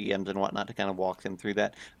new DMs and whatnot, to kind of walk them through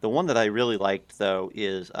that. The one that I really liked though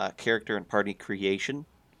is character and party creation,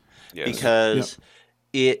 Yes. Yep. because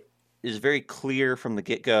it is very clear from the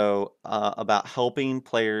get-go about helping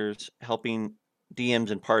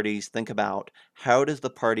DMs and parties think about how does the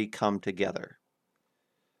party come together?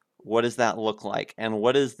 What does that look like? And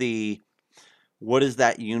what does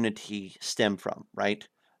that unity stem from, right?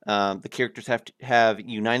 The characters have to have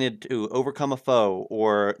united to overcome a foe,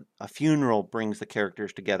 or a funeral brings the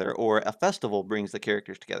characters together, or a festival brings the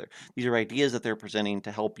characters together. These are ideas that they're presenting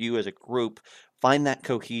to help you as a group find that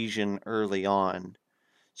cohesion early on,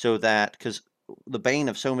 so that, because the bane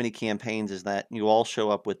of so many campaigns is that you all show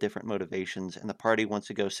up with different motivations, and the party wants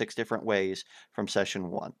to go 6 different ways from session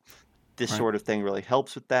 1. This Right. sort of thing really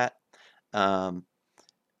helps with that. Um,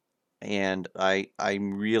 and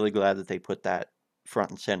I'm really glad that they put that front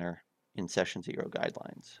and center in session 0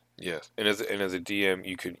 guidelines. Yes. And as a DM,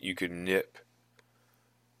 you could nip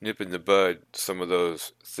in the bud some of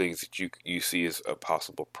those things that you see as a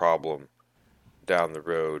possible problem down the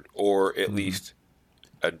road, or at Mm-hmm. least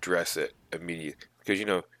address it immediately. Because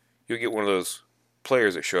you'll get one of those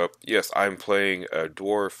players that show up. Yes, I'm playing a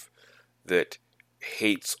dwarf that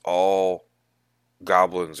hates all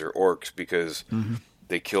goblins or orcs because Mm-hmm.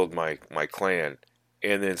 they killed my clan.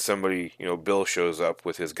 and then somebody, Bill shows up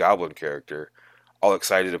with his goblin character, all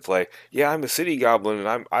excited to play. Yeah, I'm a city goblin,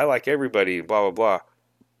 and I like everybody, and blah blah blah.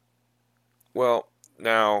 Well,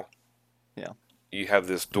 now Yeah. you have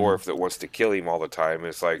this dwarf that wants to kill him all the time. And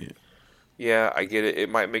it's like, yeah, I get it. It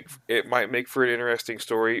might make for an interesting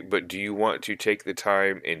story, but do you want to take the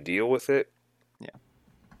time and deal with it? Yeah.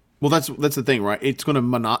 Well, that's the thing, right? It's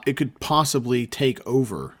going to it could possibly take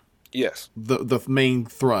over Yes. the main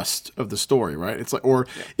thrust of the story, right? It's like, or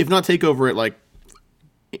if not take over it,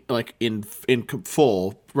 like in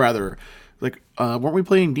full, rather, like weren't we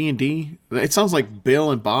playing D&D? It sounds like Bill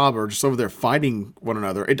and Bob are just over there fighting one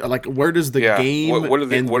another. Like, where does the Yeah. game What do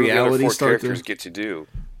the and what do the other reality four start characters to? get to do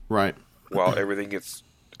Right, while everything gets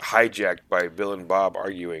hijacked by Bill and Bob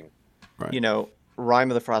arguing? right. You know, Rhyme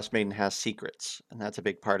of the Frost Maiden has secrets, and that's a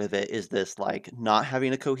big part of it, is this like not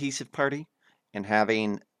having a cohesive party and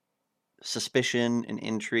having suspicion and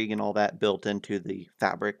intrigue and all that built into the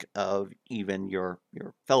fabric of even your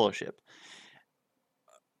fellowship.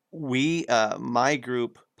 My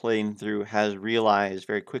group playing through has realized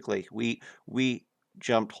very quickly we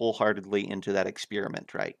jumped wholeheartedly into that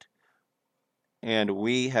experiment, right? And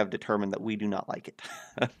we have determined that we do not like it.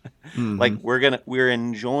 Like Mm-hmm. we're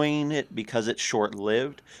enjoying it because it's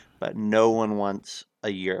short-lived, but no one wants a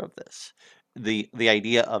year of this. The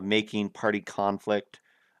idea of making party conflict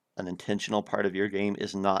an intentional part of your game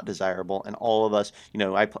is not desirable, and all of us,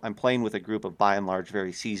 I'm playing with a group of by and large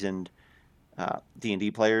very seasoned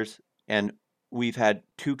D&D players, and we've had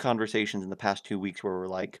two conversations in the past 2 weeks where we're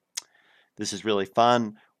like, this is really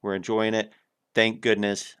fun. We're enjoying it. Thank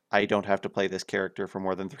goodness I don't have to play this character for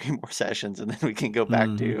more than 3 more sessions, and then Mm-hmm.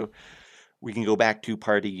 we can go back to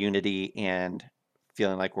party unity and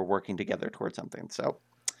feeling like we're working together towards something. So,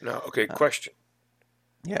 No. Okay. uh, Question: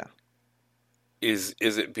 yeah, Is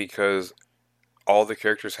it because all the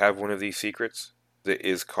characters have one of these secrets that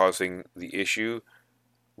is causing the issue?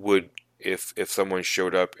 Would if someone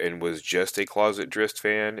showed up and was just a closet Drist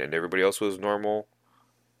fan and everybody else was normal,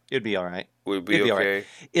 it'd be all right. would it be It'd be all right. okay?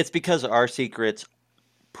 It's because our secrets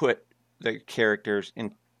put the characters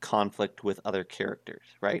in conflict with other characters,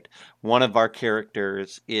 right? One of our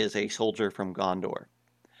characters is a soldier from Gondor,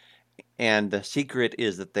 and the secret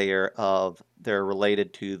is that they're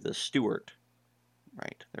related to the Steward,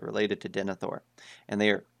 right? They're related to Denethor, and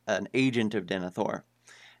they're an agent of Denethor.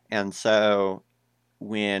 And so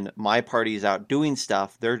when my party is out doing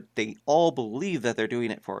stuff, they all believe that they're doing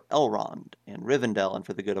it for Elrond and Rivendell and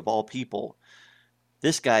for the good of all people.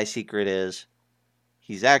 This guy's secret is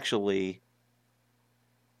he's actually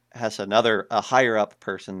has a higher up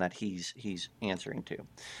person that he's answering to.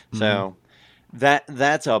 Mm-hmm. So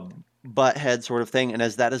that's a butthead sort of thing, and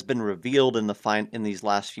as that has been revealed in these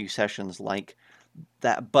last few sessions, like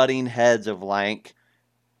that butting heads of like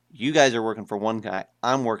you guys are working for one guy,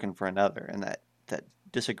 I'm working for another, and that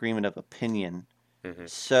disagreement of opinion Hmm.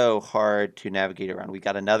 so hard to navigate around. We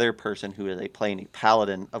got another person who is playing a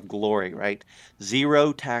paladin of glory, right?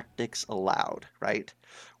 Zero tactics allowed, right?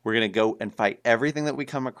 We're going to go and fight everything that we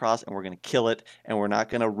come across and we're going to kill it and we're not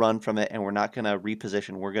going to run from it and we're not going to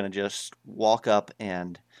reposition. We're going to just walk up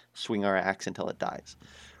and swing our axe until it dies.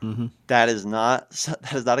 Mm-hmm. That is not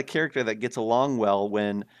a character that gets along well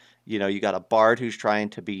when, you got a bard who's trying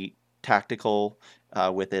to be tactical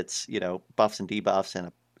with its, buffs and debuffs and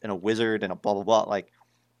a wizard and a blah blah blah, like,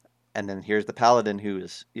 and then here's the paladin who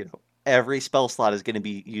is, every spell slot is going to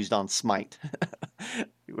be used on smite.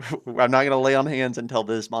 I'm not going to lay on hands until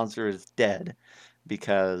this monster is dead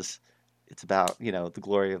because it's about, the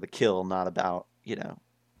glory of the kill, not about,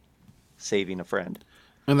 saving a friend.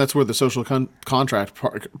 And that's where the social contract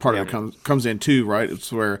part of Yep. it comes in too, right?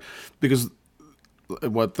 It's where, because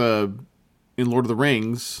what the in Lord of the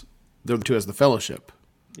Rings, they're the two as the Fellowship,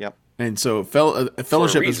 Yep. and so a For a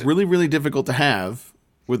fellowship is reason. really really difficult to have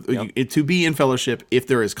with Yep. to be in fellowship if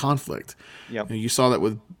there is conflict. Yep. And you saw that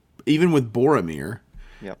with even with Boromir,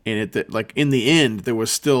 Yep. and like in the end there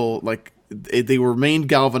was still like they remained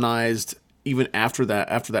galvanized even after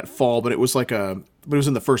that fall, but it was but it was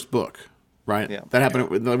in the first book, right? Yeah. That happened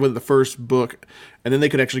with the first book, and then they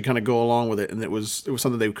could actually kind of go along with it, and it was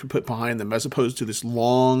something they could put behind them as opposed to this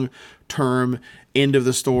long term end of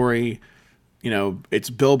the story.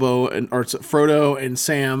 It's Bilbo or it's Frodo and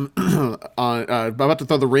Sam about to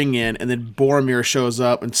throw the ring in, and then Boromir shows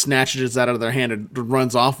up and snatches it out of their hand and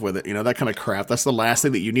runs off with it. That kind of crap. That's the last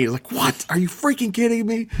thing that you need. It's like, what? Are you freaking kidding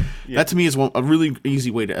me? Yeah. That to me is a really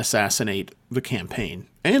easy way to assassinate the campaign,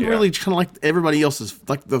 and Yeah. really kind of like everybody else's,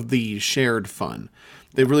 like the shared fun.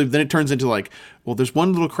 Then it turns into like, well, there's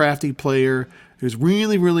one little crafty player who's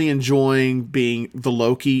really, really enjoying being the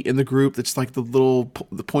Loki in the group. That's like the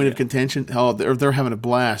point of contention. Oh, they're having a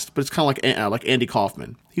blast. But it's kind of like Andy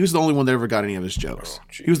Kaufman. He was the only one that ever got any of his jokes. Oh,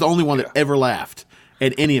 geez. He was the only one that ever laughed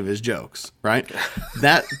at any of his jokes. Right?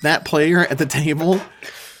 that player at the table,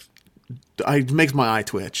 it makes my eye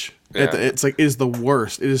twitch. Yeah. It's like, it is the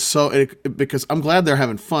worst. It is because I'm glad they're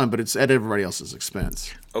having fun, but it's at everybody else's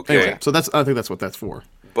expense. Okay. Anyway, so I think that's what that's for.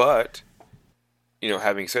 But,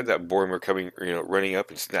 having said that, Boromir coming, running up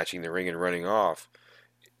and snatching the ring and running off.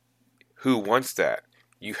 Who wants that?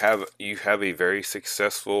 You have a very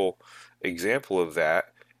successful example of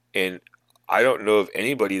that, and I don't know of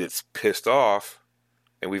anybody that's pissed off.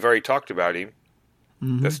 And we've already talked about him.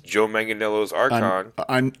 Mm-hmm. That's Joe Manganiello's Archon.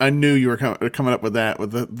 I knew you were coming up with that,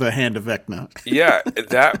 with the hand of Vecna. Yeah,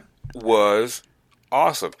 that was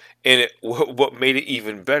awesome. And what made it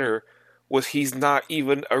even better was he's not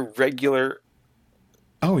even a regular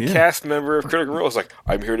cast member of Critical Role. It's like,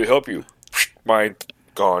 I'm here to help you. Mine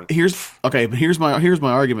gone. Here's my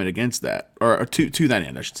argument against that, or to that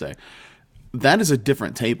end, I should say. That is a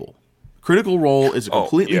different table. Critical Role is a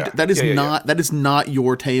completely that is not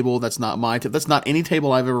your table. That's not my table. That's not any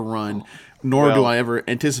table I've ever run, nor do I ever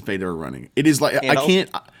anticipate ever running. It is like I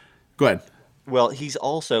can't. Go ahead. Well, he's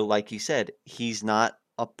also, like you said, he's not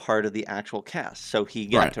a part of the actual cast, so he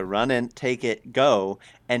got to run and take it, go,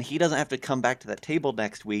 and he doesn't have to come back to that table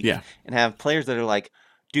next week and have players that are like,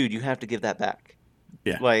 "Dude, you have to give that back."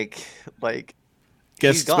 Yeah, like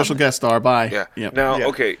special guest star. Bye. Yeah. Yep. Now,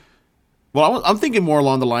 okay. Well, I'm thinking more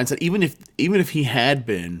along the lines that even if he had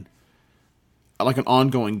been like an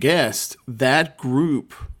ongoing guest, that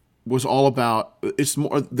group was all about, it's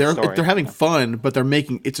more they're having fun, but they're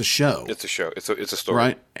making it's a show. It's a show. It's a story,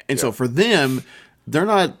 right? And so for them, they're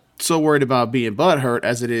not so worried about being butthurt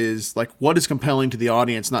as it is like what is compelling to the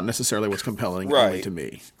audience, not necessarily what's compelling only to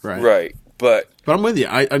me. Right. Right. But I'm with you.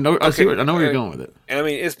 I know. Okay, I know where you're going with it. And I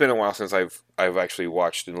mean, it's been a while since I've actually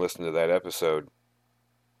watched and listened to that episode.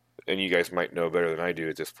 And you guys might know better than I do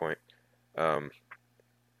at this point.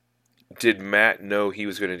 Did Matt know he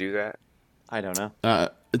was going to do that? I don't know.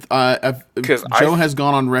 Because Joe has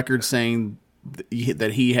gone on record saying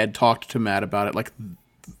that he had talked to Matt about it, like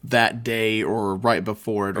that day or right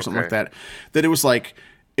before it or something like that. That it was like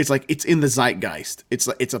it's in the zeitgeist.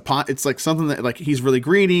 It's like something that like he's really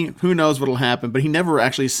greedy. Who knows what'll happen? But he never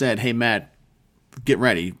actually said, "Hey Matt, get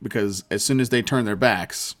ready," because as soon as they turn their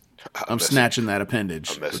backs, I'm snatching that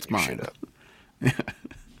appendage. It's mine.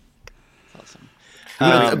 Awesome.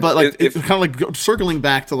 But like it's kind of like circling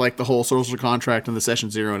back to like the whole social contract and the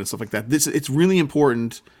session zero and stuff like that. It's really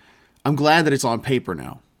important. I'm glad that it's on paper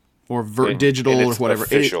now, or digital or whatever.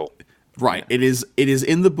 Official. Right. It is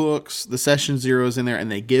in the books. The session zero is in there,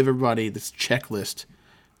 and they give everybody this checklist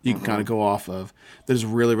you can kind of go off of. That is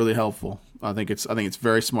really, really helpful. I think it's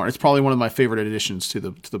very smart. It's probably one of my favorite additions to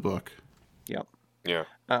the book. Yep. Yeah.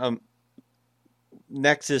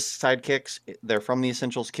 Nexus sidekicks, they're from the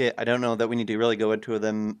Essentials kit. I don't know that we need to really go into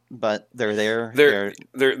them, but they're there.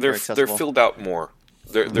 They're filled out more.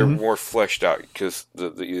 They're more fleshed out because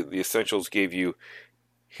the Essentials gave you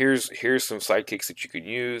here's some sidekicks that you can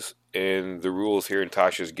use, and the rules here in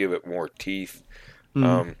Tasha's give it more teeth.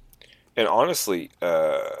 And honestly,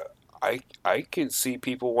 I could see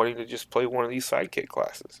people wanting to just play one of these sidekick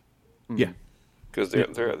classes. Yeah, because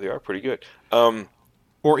they are pretty good.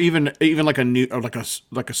 Or even like a new, or like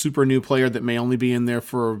a super new player that may only be in there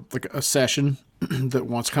for like a session that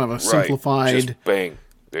wants kind of a simplified. Just bang,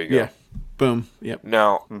 there you go. Yeah, boom. Yep.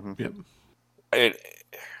 Now, yep.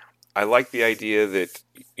 I like the idea that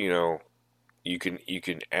you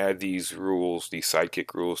can add these rules, these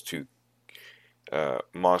sidekick rules, to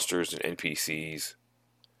monsters and NPCs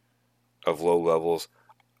of low levels.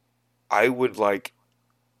 I would like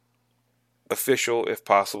official, if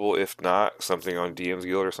possible, if not, something on DM's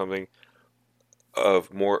Guild or something,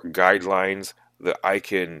 of more guidelines that I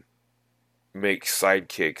can make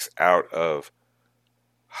sidekicks out of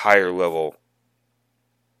higher level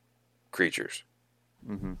creatures.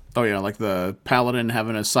 Mm-hmm. Oh yeah, like the Paladin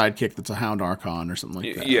having a sidekick that's a Hound Archon or something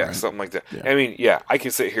like that. Yeah, right? Something like that. Yeah. I mean, I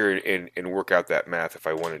can sit here and work out that math if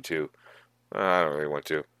I wanted to. I don't really want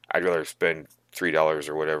to. I'd rather spend $3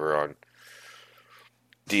 or whatever on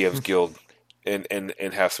DM's Guild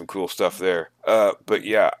and have some cool stuff there. But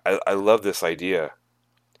yeah, I love this idea,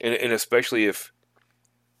 and especially if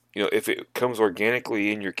it comes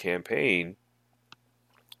organically in your campaign,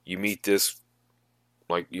 you meet this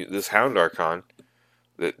this Hound Archon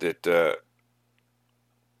that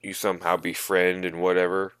you somehow befriend and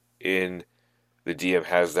whatever, and the DM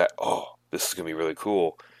has that, this is gonna be really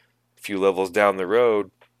cool. A few levels down the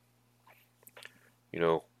road,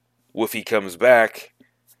 Woofy comes back,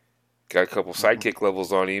 got a couple sidekick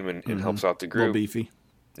levels on him, and Mm-hmm. helps out the A little group. beefy.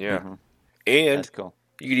 Yeah, Mm-hmm. and That's cool.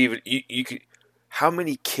 you could even you could. How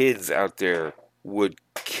many kids out there would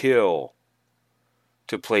kill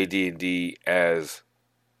to play D&D as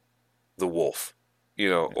the wolf,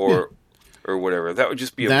 Yeah. or whatever? That would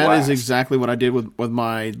just be a That is blast. exactly what I did with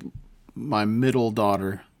my middle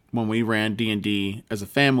daughter when we ran D&D as a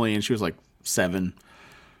family, and she was like 7.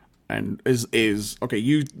 And is okay.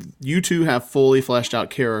 You two have fully fleshed out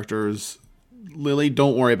characters. Lily,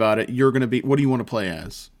 don't worry about it. You're gonna be. What do you want to play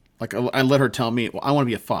as? Like I let her tell me. Well, I want to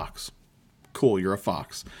be a fox. Cool, you're a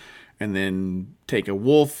fox. And then take a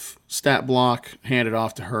wolf stat block, hand it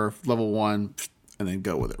off to her, level 1, and then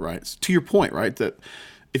go with it. Right. So to your point, right? That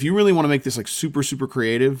if you really want to make this like super super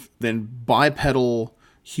creative, then bipedal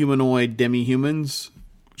humanoid demi humans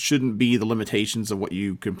shouldn't be the limitations of what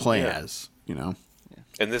you can play Yeah. as. You know.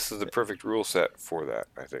 And this is the perfect rule set for that,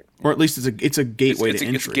 I think. Or at least it's a gateway to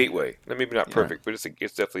entry. It's a gateway. Maybe not perfect, but it's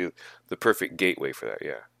definitely the perfect gateway for that.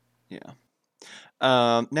 Yeah.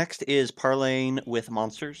 Yeah. Next is parlaying with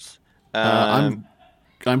monsters. Uh, Um, I'm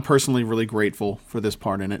I'm personally really grateful for this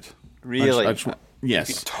part in it. really, You can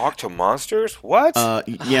Yes. talk to monsters. What?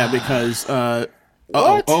 Yeah, because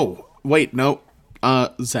What? wait, no.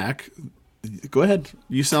 Zach, go ahead.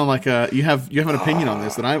 You sound like you have an opinion on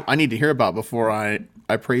this that I need to hear about before I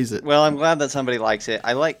praise it. well, I'm glad that somebody likes it.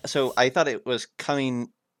 So I thought it was coming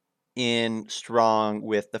in strong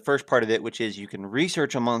with the first part of it, which is you can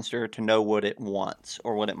research a monster to know what it wants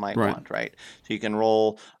or what it might Right. want, right? So you can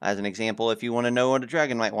roll, as an example, if you want to know what a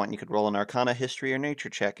dragon might want, you could roll an Arcana, History, or Nature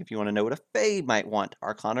check. If you want to know what a Fae might want,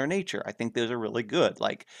 Arcana or Nature. I think those are really good.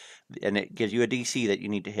 And it gives you a DC that you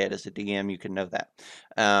need to hit as a DM. You can know that.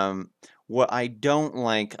 What I don't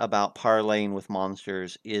like about parlaying with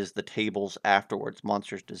monsters is the tables afterwards.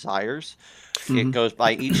 Monsters' desires. It Mm-hmm. goes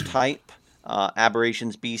by each type,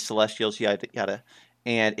 aberrations, beasts, celestials, yada yada,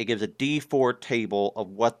 and it gives a D4 table of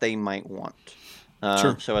what they might want.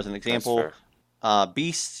 Sure. So, as an That's example, fair.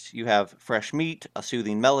 beasts, you have fresh meat, a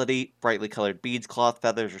soothing melody, brightly colored beads, cloth,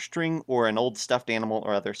 feathers, or string, or an old stuffed animal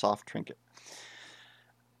or other soft trinket.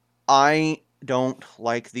 I don't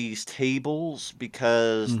like these tables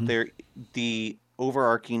because Mm-hmm. the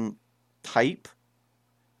overarching type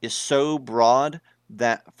is so broad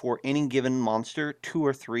that for any given monster, 2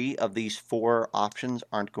 or 3 of these 4 options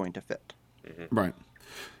aren't going to fit. Right.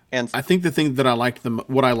 And I think the thing that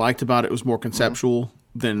what I liked about it was more conceptual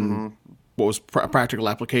than mhm, what was practical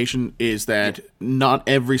application is yeah. that not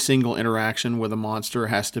every single interaction with a monster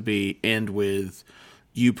has to end with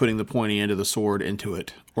you putting the pointy end of the sword into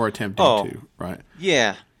it or attempting Oh, to, right?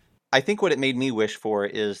 yeah. I think what it made me wish for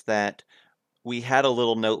is that we had a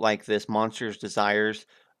little note like this, Monster's Desires,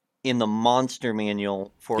 in the monster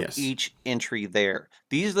manual for Yes. each entry there.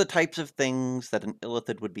 These are the types of things that an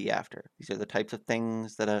illithid would be after. These are the types of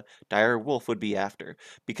things that a dire wolf would be after.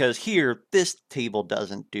 Because here, this table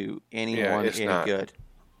doesn't do Yeah, anyone it's any not. good.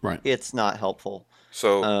 Right. It's not helpful.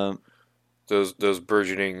 So Um, those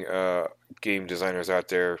burgeoning game designers out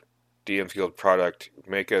there, DM's Guild product,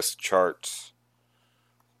 make us charts,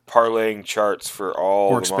 parlaying charts for all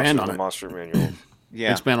Or the monsters expand in on the it. monster manuals.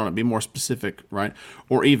 yeah. Expand on it. Be more specific, right?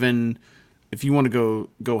 Or even if you want to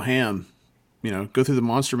go ham, go through the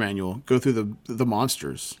monster manual, go through the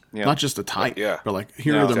monsters, Yeah. not just a type, Yeah, but like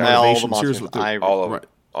here are No, the exactly. all the motivations. Here's monsters. what the All of them, right.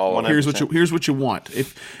 all of them. Here's what 100%. you want.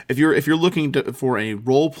 If you're looking for a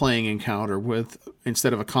role playing encounter with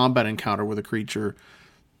instead of a combat encounter with a creature,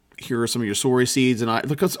 here are some of your sorry seeds. And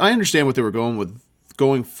because I understand what they were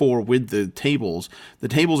going for with the tables. The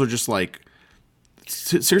tables are just like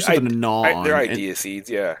seriously something to gnaw They're on. And idea seeds.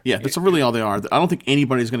 Yeah, yeah, that's really all they are. I don't think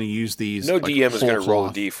anybody's going to use these no like DM is going whole to roll a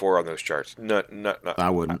cloth. D4 on those charts. No, I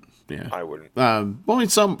wouldn't. Yeah. I wouldn't. Well, I mean,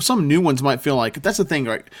 some new ones might feel like that's the thing,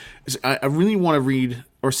 right? I really want to read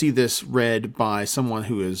or see this read by someone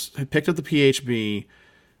who had picked up the PHB,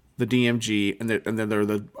 the DMG, and then they're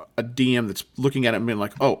a DM that's looking at it and being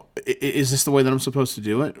like, "Oh, is this the way that I'm supposed to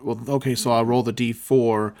do it?" Well, okay, so I'll roll the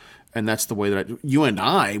D4, and that's the way that you and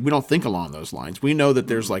we don't think along those lines. We know that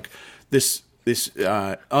there's like this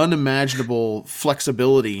unimaginable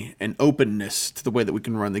flexibility and openness to the way that we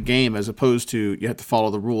can run the game, as opposed to you have to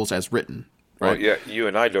follow the rules as written. Well, Right? yeah, you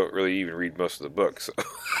and I don't really even read most of the books. So.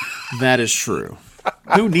 That is true.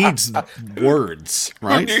 Who needs words, Who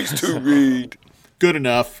right? needs to read? Good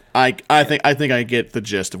enough. I think I get the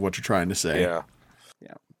gist of what you're trying to say. Yeah.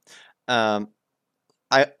 Yeah. Um,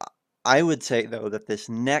 I I would say though that this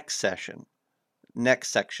next section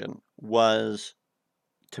was,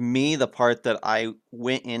 to me, the part that I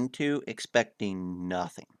went into expecting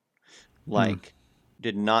nothing. Hmm. Like,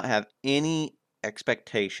 did not have any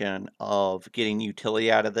expectation of getting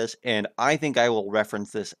utility out of this, and I think I will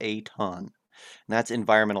reference this a ton. And that's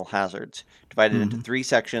environmental hazards, divided into Mm-hmm. three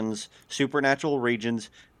sections: supernatural regions,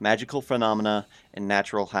 magical phenomena, and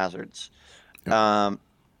natural hazards. Yep. Um,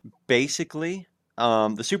 Basically,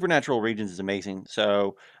 the supernatural regions is amazing.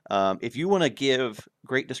 So, if you want to give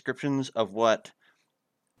great descriptions of what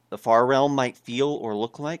the far realm might feel or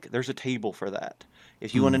look like, there's a table for that.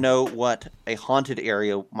 If you want to Mm. know what a haunted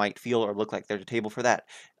area might feel or look like, there's a table for that.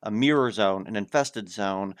 A mirror zone, an infested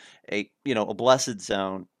zone, a blessed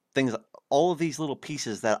zone, things, all of these little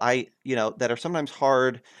pieces that that are sometimes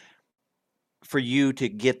hard for you to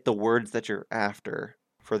get the words that you're after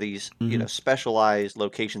for these, Mm-hmm. specialized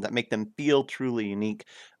locations that make them feel truly unique.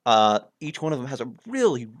 Each one of them has a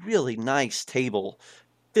really, really nice table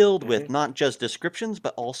filled Hmm. with not just descriptions,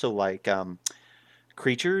 but also like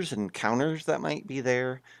creatures and counters that might be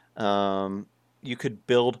there. Um, you could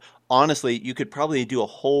build, honestly, you could probably do a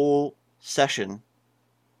whole session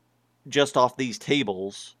just off these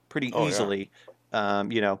tables pretty Oh yeah. easily.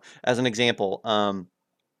 As an example,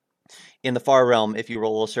 in the far realm, if you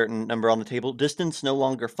roll a certain number on the table, distance no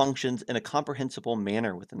longer functions in a comprehensible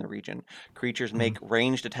manner within the region. Creatures Mm. make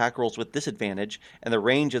ranged attack rolls with disadvantage, and the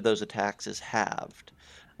range of those attacks is halved.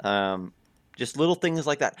 Um, just little things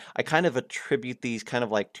like that. I kind of attribute these kind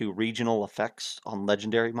of like to regional effects on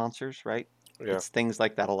legendary monsters, right? Yeah. It's things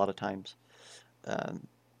like that a lot of times. Um,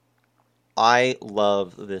 I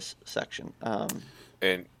love this section.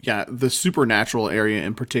 And Yeah, the supernatural area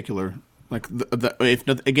in particular, like if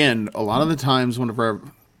again, a lot of the times whenever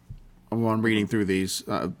when I'm reading Mhm. through these,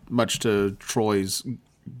 much to Troy's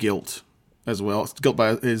guilt as well, guilt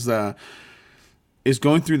by is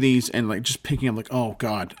going through these and like just picking up like, oh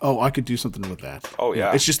god, oh I could do something with that. oh You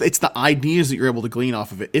know, yeah. it's the ideas that you're able to glean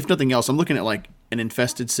off of it. If nothing else, I'm looking at like an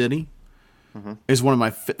infested city Mhm. is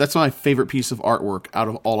that's my favorite piece of artwork out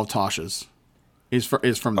of all of Tasha's is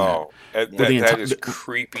from that. Oh, that Where Yeah. the that entire is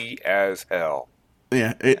creepy as hell.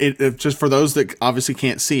 yeah, Yeah. it just for those that obviously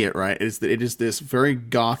can't see it, right? Is that it is this very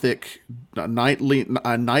gothic,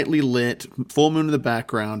 nightly lit, full moon in the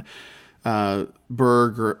background,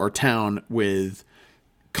 burg or town with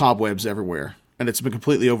cobwebs everywhere, and it's been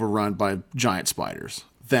completely overrun by giant spiders.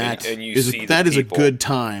 And you see the That is a people. good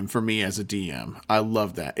time for me as a DM. I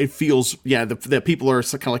love that. It feels the people are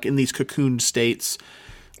kind of like in these cocoon states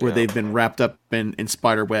where Yeah. they've been wrapped up in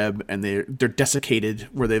spider web and they're desiccated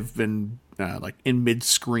where they've been like in mid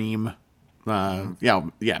scream.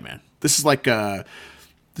 Mhm. Yeah, man. This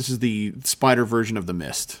is the spider version of the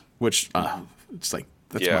mist, which Mhm. it's like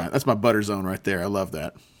Yeah. that's my butter zone right there. I love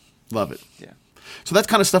that. Love it. Yeah. So that's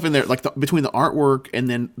kind of stuff in there, like between the artwork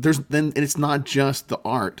and and it's not just the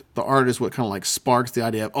art. The art is what kind of like sparks the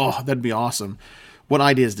idea of, oh, that'd be awesome. What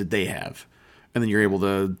ideas did they have? And then you're able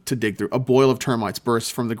to dig through. A boil of termites bursts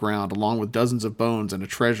from the ground, along with dozens of bones and a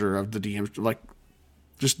treasure of the DM, like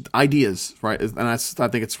just ideas, right? And I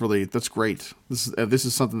think that's great. This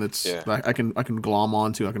is something that's Yeah. I can glom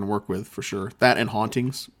onto, I can work with for sure. That and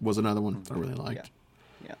hauntings was another one I Mhm. really Yeah. liked.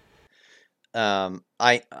 Yeah.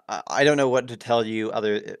 I don't know what to tell you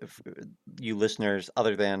you listeners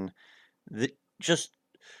other than just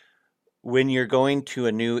when your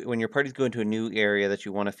party's going to a new area that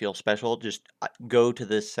you want to feel special, just go to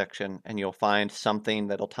this section and you'll find something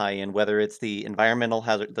that'll tie in, whether it's the environmental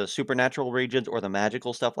hazard, the supernatural regions, or the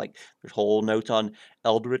magical stuff. Like there's whole notes on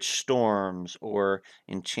eldritch storms or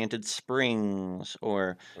enchanted springs,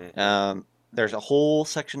 or Hmm. um, there's a whole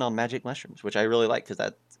section on magic mushrooms, which I really like because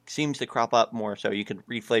that seems to crop up more. So you could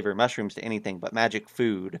reflavor mushrooms to anything, but magic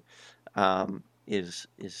food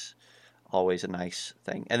is always a nice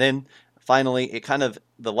thing. And then finally,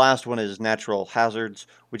 the last one is natural hazards,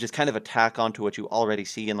 which is kind of a tack onto what you already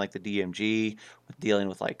see in like the DMG, with dealing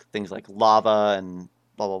with like things like lava and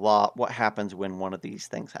blah blah blah. What happens when one of these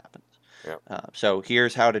things happens? Yeah. So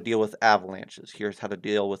here's how to deal with avalanches. Here's how to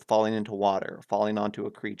deal with falling into water, falling onto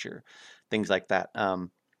a creature, things like that.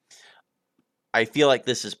 I feel like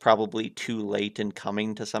this is probably too late in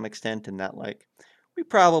coming to some extent, in that like we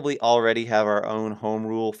probably already have our own home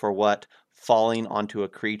rule for what falling onto a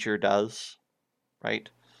creature does, right?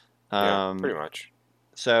 Yeah. Um, Pretty much.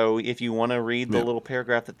 so if you want to read the Yeah. little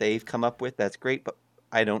paragraph that they've come up with, that's great, but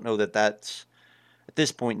I don't know that that's at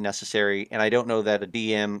this point necessary, and I don't know that a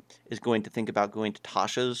DM is going to think about going to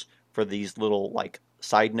Tasha's for these little like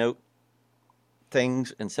side note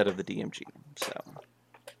things instead of the DMG. So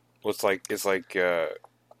Well, it's like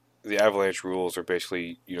the avalanche rules are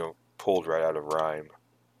basically pulled right out of rhyme.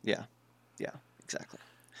 yeah, yeah, exactly.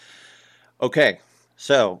 Okay,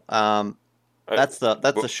 so Uh, that's but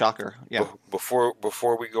the shocker. Yeah.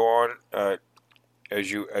 before we go on,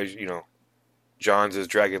 as you know, John's is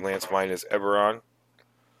Dragonlance, mine is Eberron.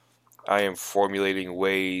 I am formulating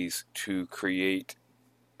ways to create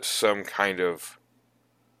some kind of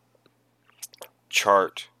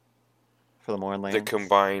chart For the Morn that lands.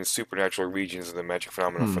 combines supernatural regions and the magic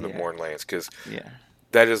phenomena from the Yeah. Morn lands, because Yeah.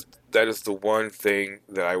 that is the one thing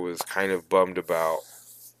that I was kind of bummed about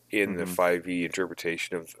in the 5e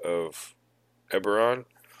interpretation of Eberron.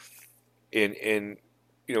 In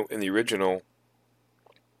in the original,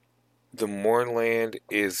 the Mornland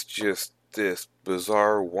is just this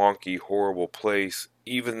bizarre, wonky, horrible place.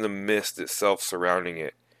 Even the mist itself surrounding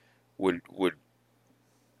it would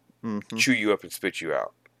chew you up and spit you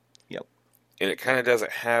out. Yep. And it kind of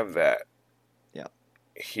doesn't have that Yep.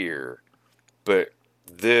 here. But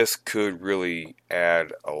this could really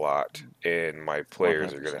add a lot, and my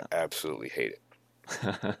players are going to absolutely hate it.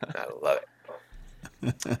 I love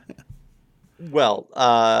it. Well,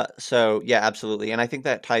 so yeah, absolutely. And I think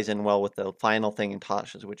that ties in well with the final thing in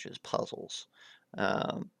Tasha's, which is puzzles.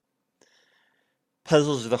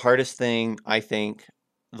 Puzzles are the hardest thing, I think,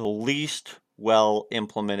 the least well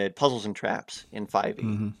implemented puzzles and traps in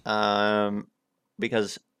 5e.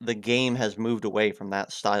 Because the game has moved away from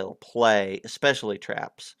that style of play, especially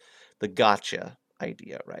traps, the gotcha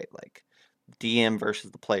idea, right? Like DM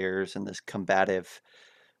versus the players and this combative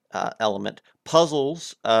element.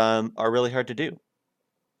 Puzzles are really hard to do.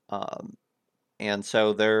 And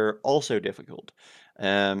so they're also difficult.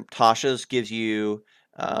 Tasha's gives you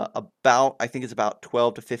I think it's about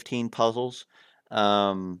 12 to 15 puzzles,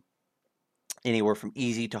 anywhere from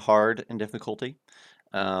easy to hard in difficulty.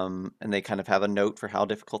 And they kind of have a note for how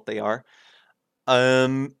difficult they are.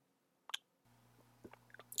 And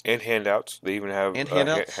handouts. They even have And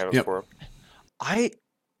handouts. handouts for them. I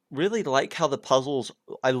really like how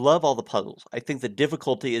I love all the puzzles. I think the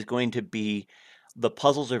difficulty is going to be the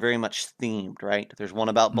puzzles are very much themed, right? There's one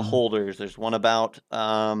about beholders. There's one about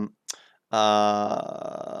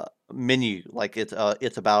menu, like it's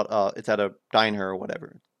about it's at a diner or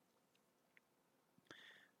whatever.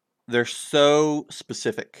 They're so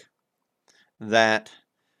specific that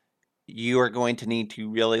you are going to need to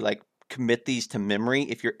really like commit these to memory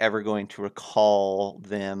if you're ever going to recall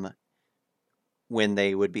them when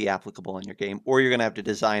they would be applicable in your game, or you're going to have to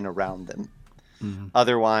design around them.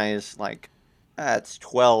 Otherwise, like, it's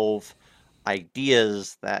 12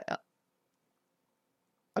 ideas that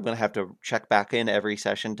I'm going to have to check back in every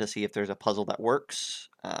session to see if there's a puzzle that works,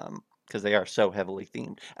 because they are so heavily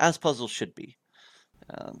themed, as puzzles should be.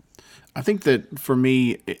 I think that for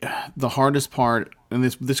me, the hardest part, and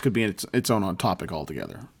this could be its own topic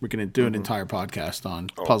altogether. We can do an entire podcast on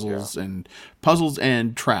puzzles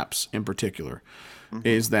and traps in particular.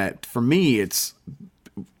 Is that for me? It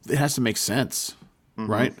has to make sense,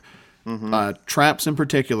 right? Traps in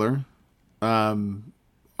particular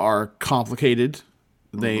are complicated.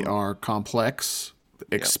 They are complex,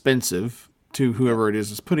 expensive to whoever it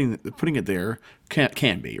is putting it there.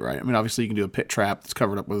 Can be, right? I mean, obviously you can do a pit trap that's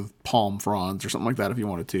covered up with palm fronds or something like that if you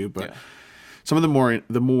wanted to, but some of the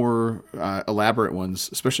more elaborate ones,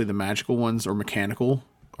 especially the magical ones or mechanical,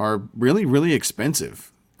 are really, really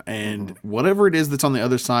expensive. And whatever it is that's on the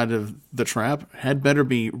other side of the trap had better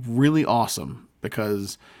be really awesome,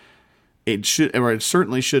 because it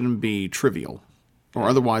certainly shouldn't be trivial, or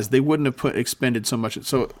otherwise they wouldn't have expended so much.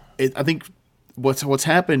 So I think what's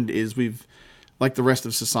happened is we've, like the rest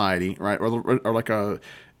of society, right, or like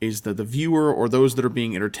is that the viewer or those that are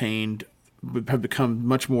being entertained have become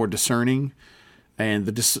much more discerning, and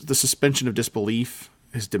the suspension of disbelief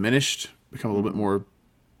has diminished, become a little bit more,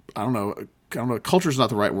 I don't know, culture is not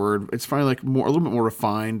the right word. It's finally like a little bit more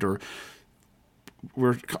refined, or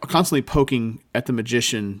we're constantly poking at the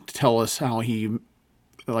magician to tell us how he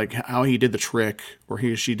did the trick, or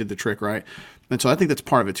he or she did the trick, right? And so I think that's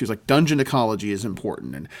part of it too. It's like dungeon ecology is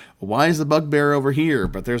important, and why is the bugbear over here,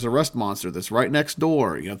 but there's a rust monster that's right next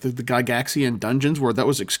door? You know, the Gygaxian dungeons, where that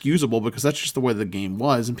was excusable because that's just the way the game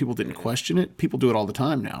was, and people didn't question it. People do it all the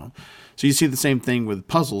time now. So you see the same thing with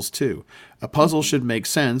puzzles too. A puzzle should make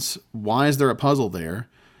sense. Why is there a puzzle there?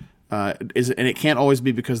 And it can't always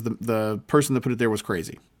be because the person that put it there was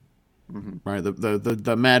crazy, right?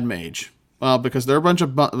 The mad mage. Well, because there are a bunch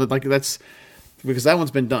of that's because that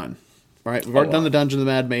one's been done, right? We've already done the Dungeon of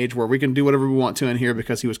the Mad Mage, where we can do whatever we want to in here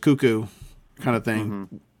because he was cuckoo, kind of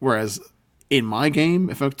thing. Whereas in my game,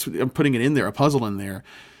 if I'm putting it in there, a puzzle in there,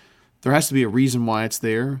 there has to be a reason why it's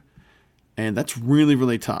there, and that's really,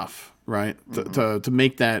 really tough, right? To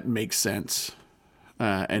make that make sense,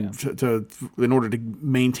 and to in order to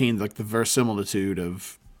maintain like the verisimilitude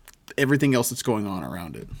of everything else that's going on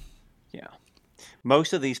around it. Yeah.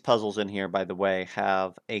 Most of these puzzles in here, by the way,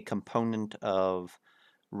 have a component of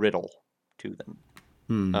riddle to them.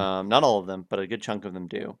 Hmm. Not all of them, but a good chunk of them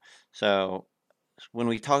do. So when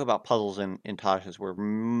we talk about puzzles in Tasha's, we're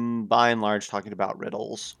by and large talking about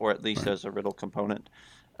riddles, or at least Right. there's a riddle component,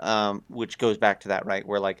 which goes back to that, right?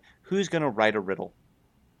 Where like, who's going to write a riddle?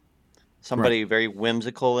 Right. Somebody very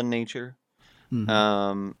whimsical in nature, Mm-hmm.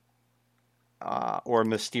 um, or or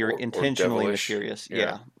intentionally devilish. mysterious. Yeah.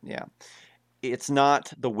 Yeah, yeah. It's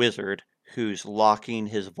not the wizard who's locking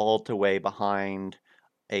his vault away behind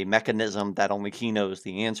a mechanism that only he knows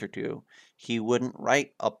the answer to. He wouldn't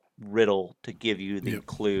write a riddle to give you the Yep.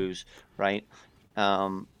 clues, right?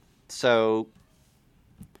 Um, so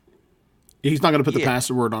He's not going to put the yeah,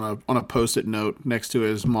 password on a post-it note next to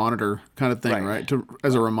his monitor, kind of thing, right, right? To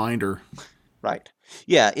as a right, reminder. right.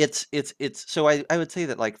 Yeah, it's so I would say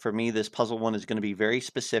that like for me this puzzle one is going to be very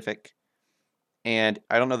specific. And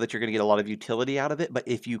I don't know that you're going to get a lot of utility out of it, but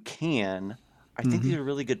if you can, I think Mm-hmm. these are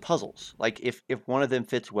really good puzzles. Like if one of them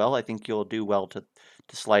fits well, I think you'll do well to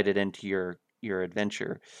slide it into your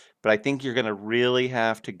adventure. But I think you're going to really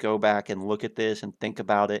have to go back and look at this and think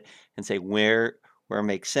about it and say where it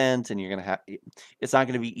makes sense, and you're going to have it's not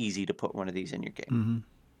going to be easy to put one of these in your game.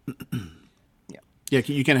 Mm-hmm. Yeah, Yeah,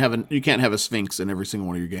 you can't have a sphinx in every single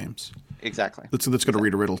one of your games. exactly. That's going to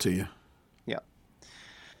read a Exactly. riddle to you. Yeah.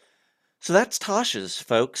 So that's Tasha's,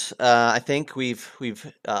 folks. I think we've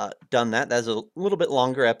done that. That's a little bit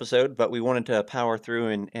longer episode, but we wanted to power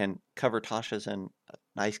through and cover Tasha's in a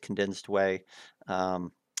nice condensed way.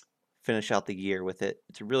 Um, finish out the year with it.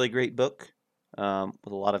 It's a really great book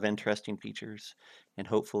with a lot of interesting features, and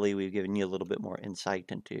hopefully we've given you a little bit more insight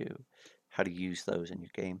into how to use those in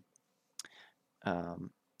your game.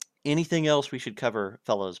 Um, anything else we should cover,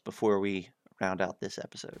 fellas, before we round out this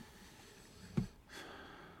episode?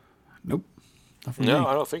 Nope, not for No, me.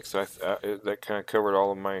 I don't think so. That kind of covered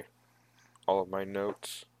all of my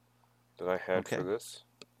notes that I had for Okay, this.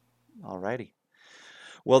 alrighty.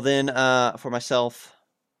 Well then, for myself,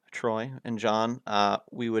 Troy and John,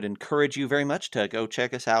 we would encourage you very much to go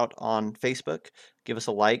check us out on Facebook. Give us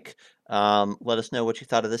a like. Let us know what you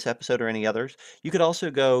thought of this episode or any others. You could also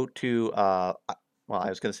go to, well, I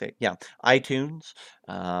was going to say, yeah, iTunes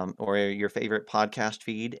or your favorite podcast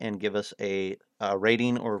feed and give us a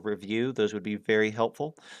rating or review. Those would be very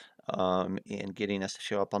helpful in getting us to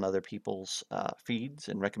show up on other people's feeds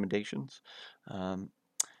and recommendations. Um,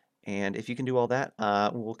 and if you can do all that,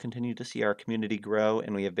 we'll continue to see our community grow,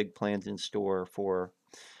 and we have big plans in store for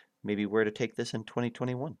maybe where to take this in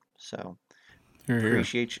 2021. So Here, here.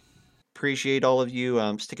 appreciate appreciate all of you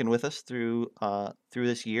sticking with us through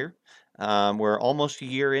this year. We're almost a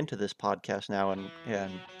year into this podcast now,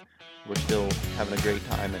 and we're still having a great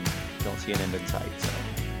time and don't see an end in sight. So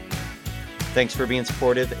thanks for being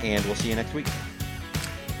supportive, and we'll see you next week.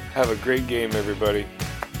 Have a great game, everybody.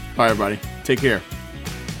 Bye, everybody. Take care.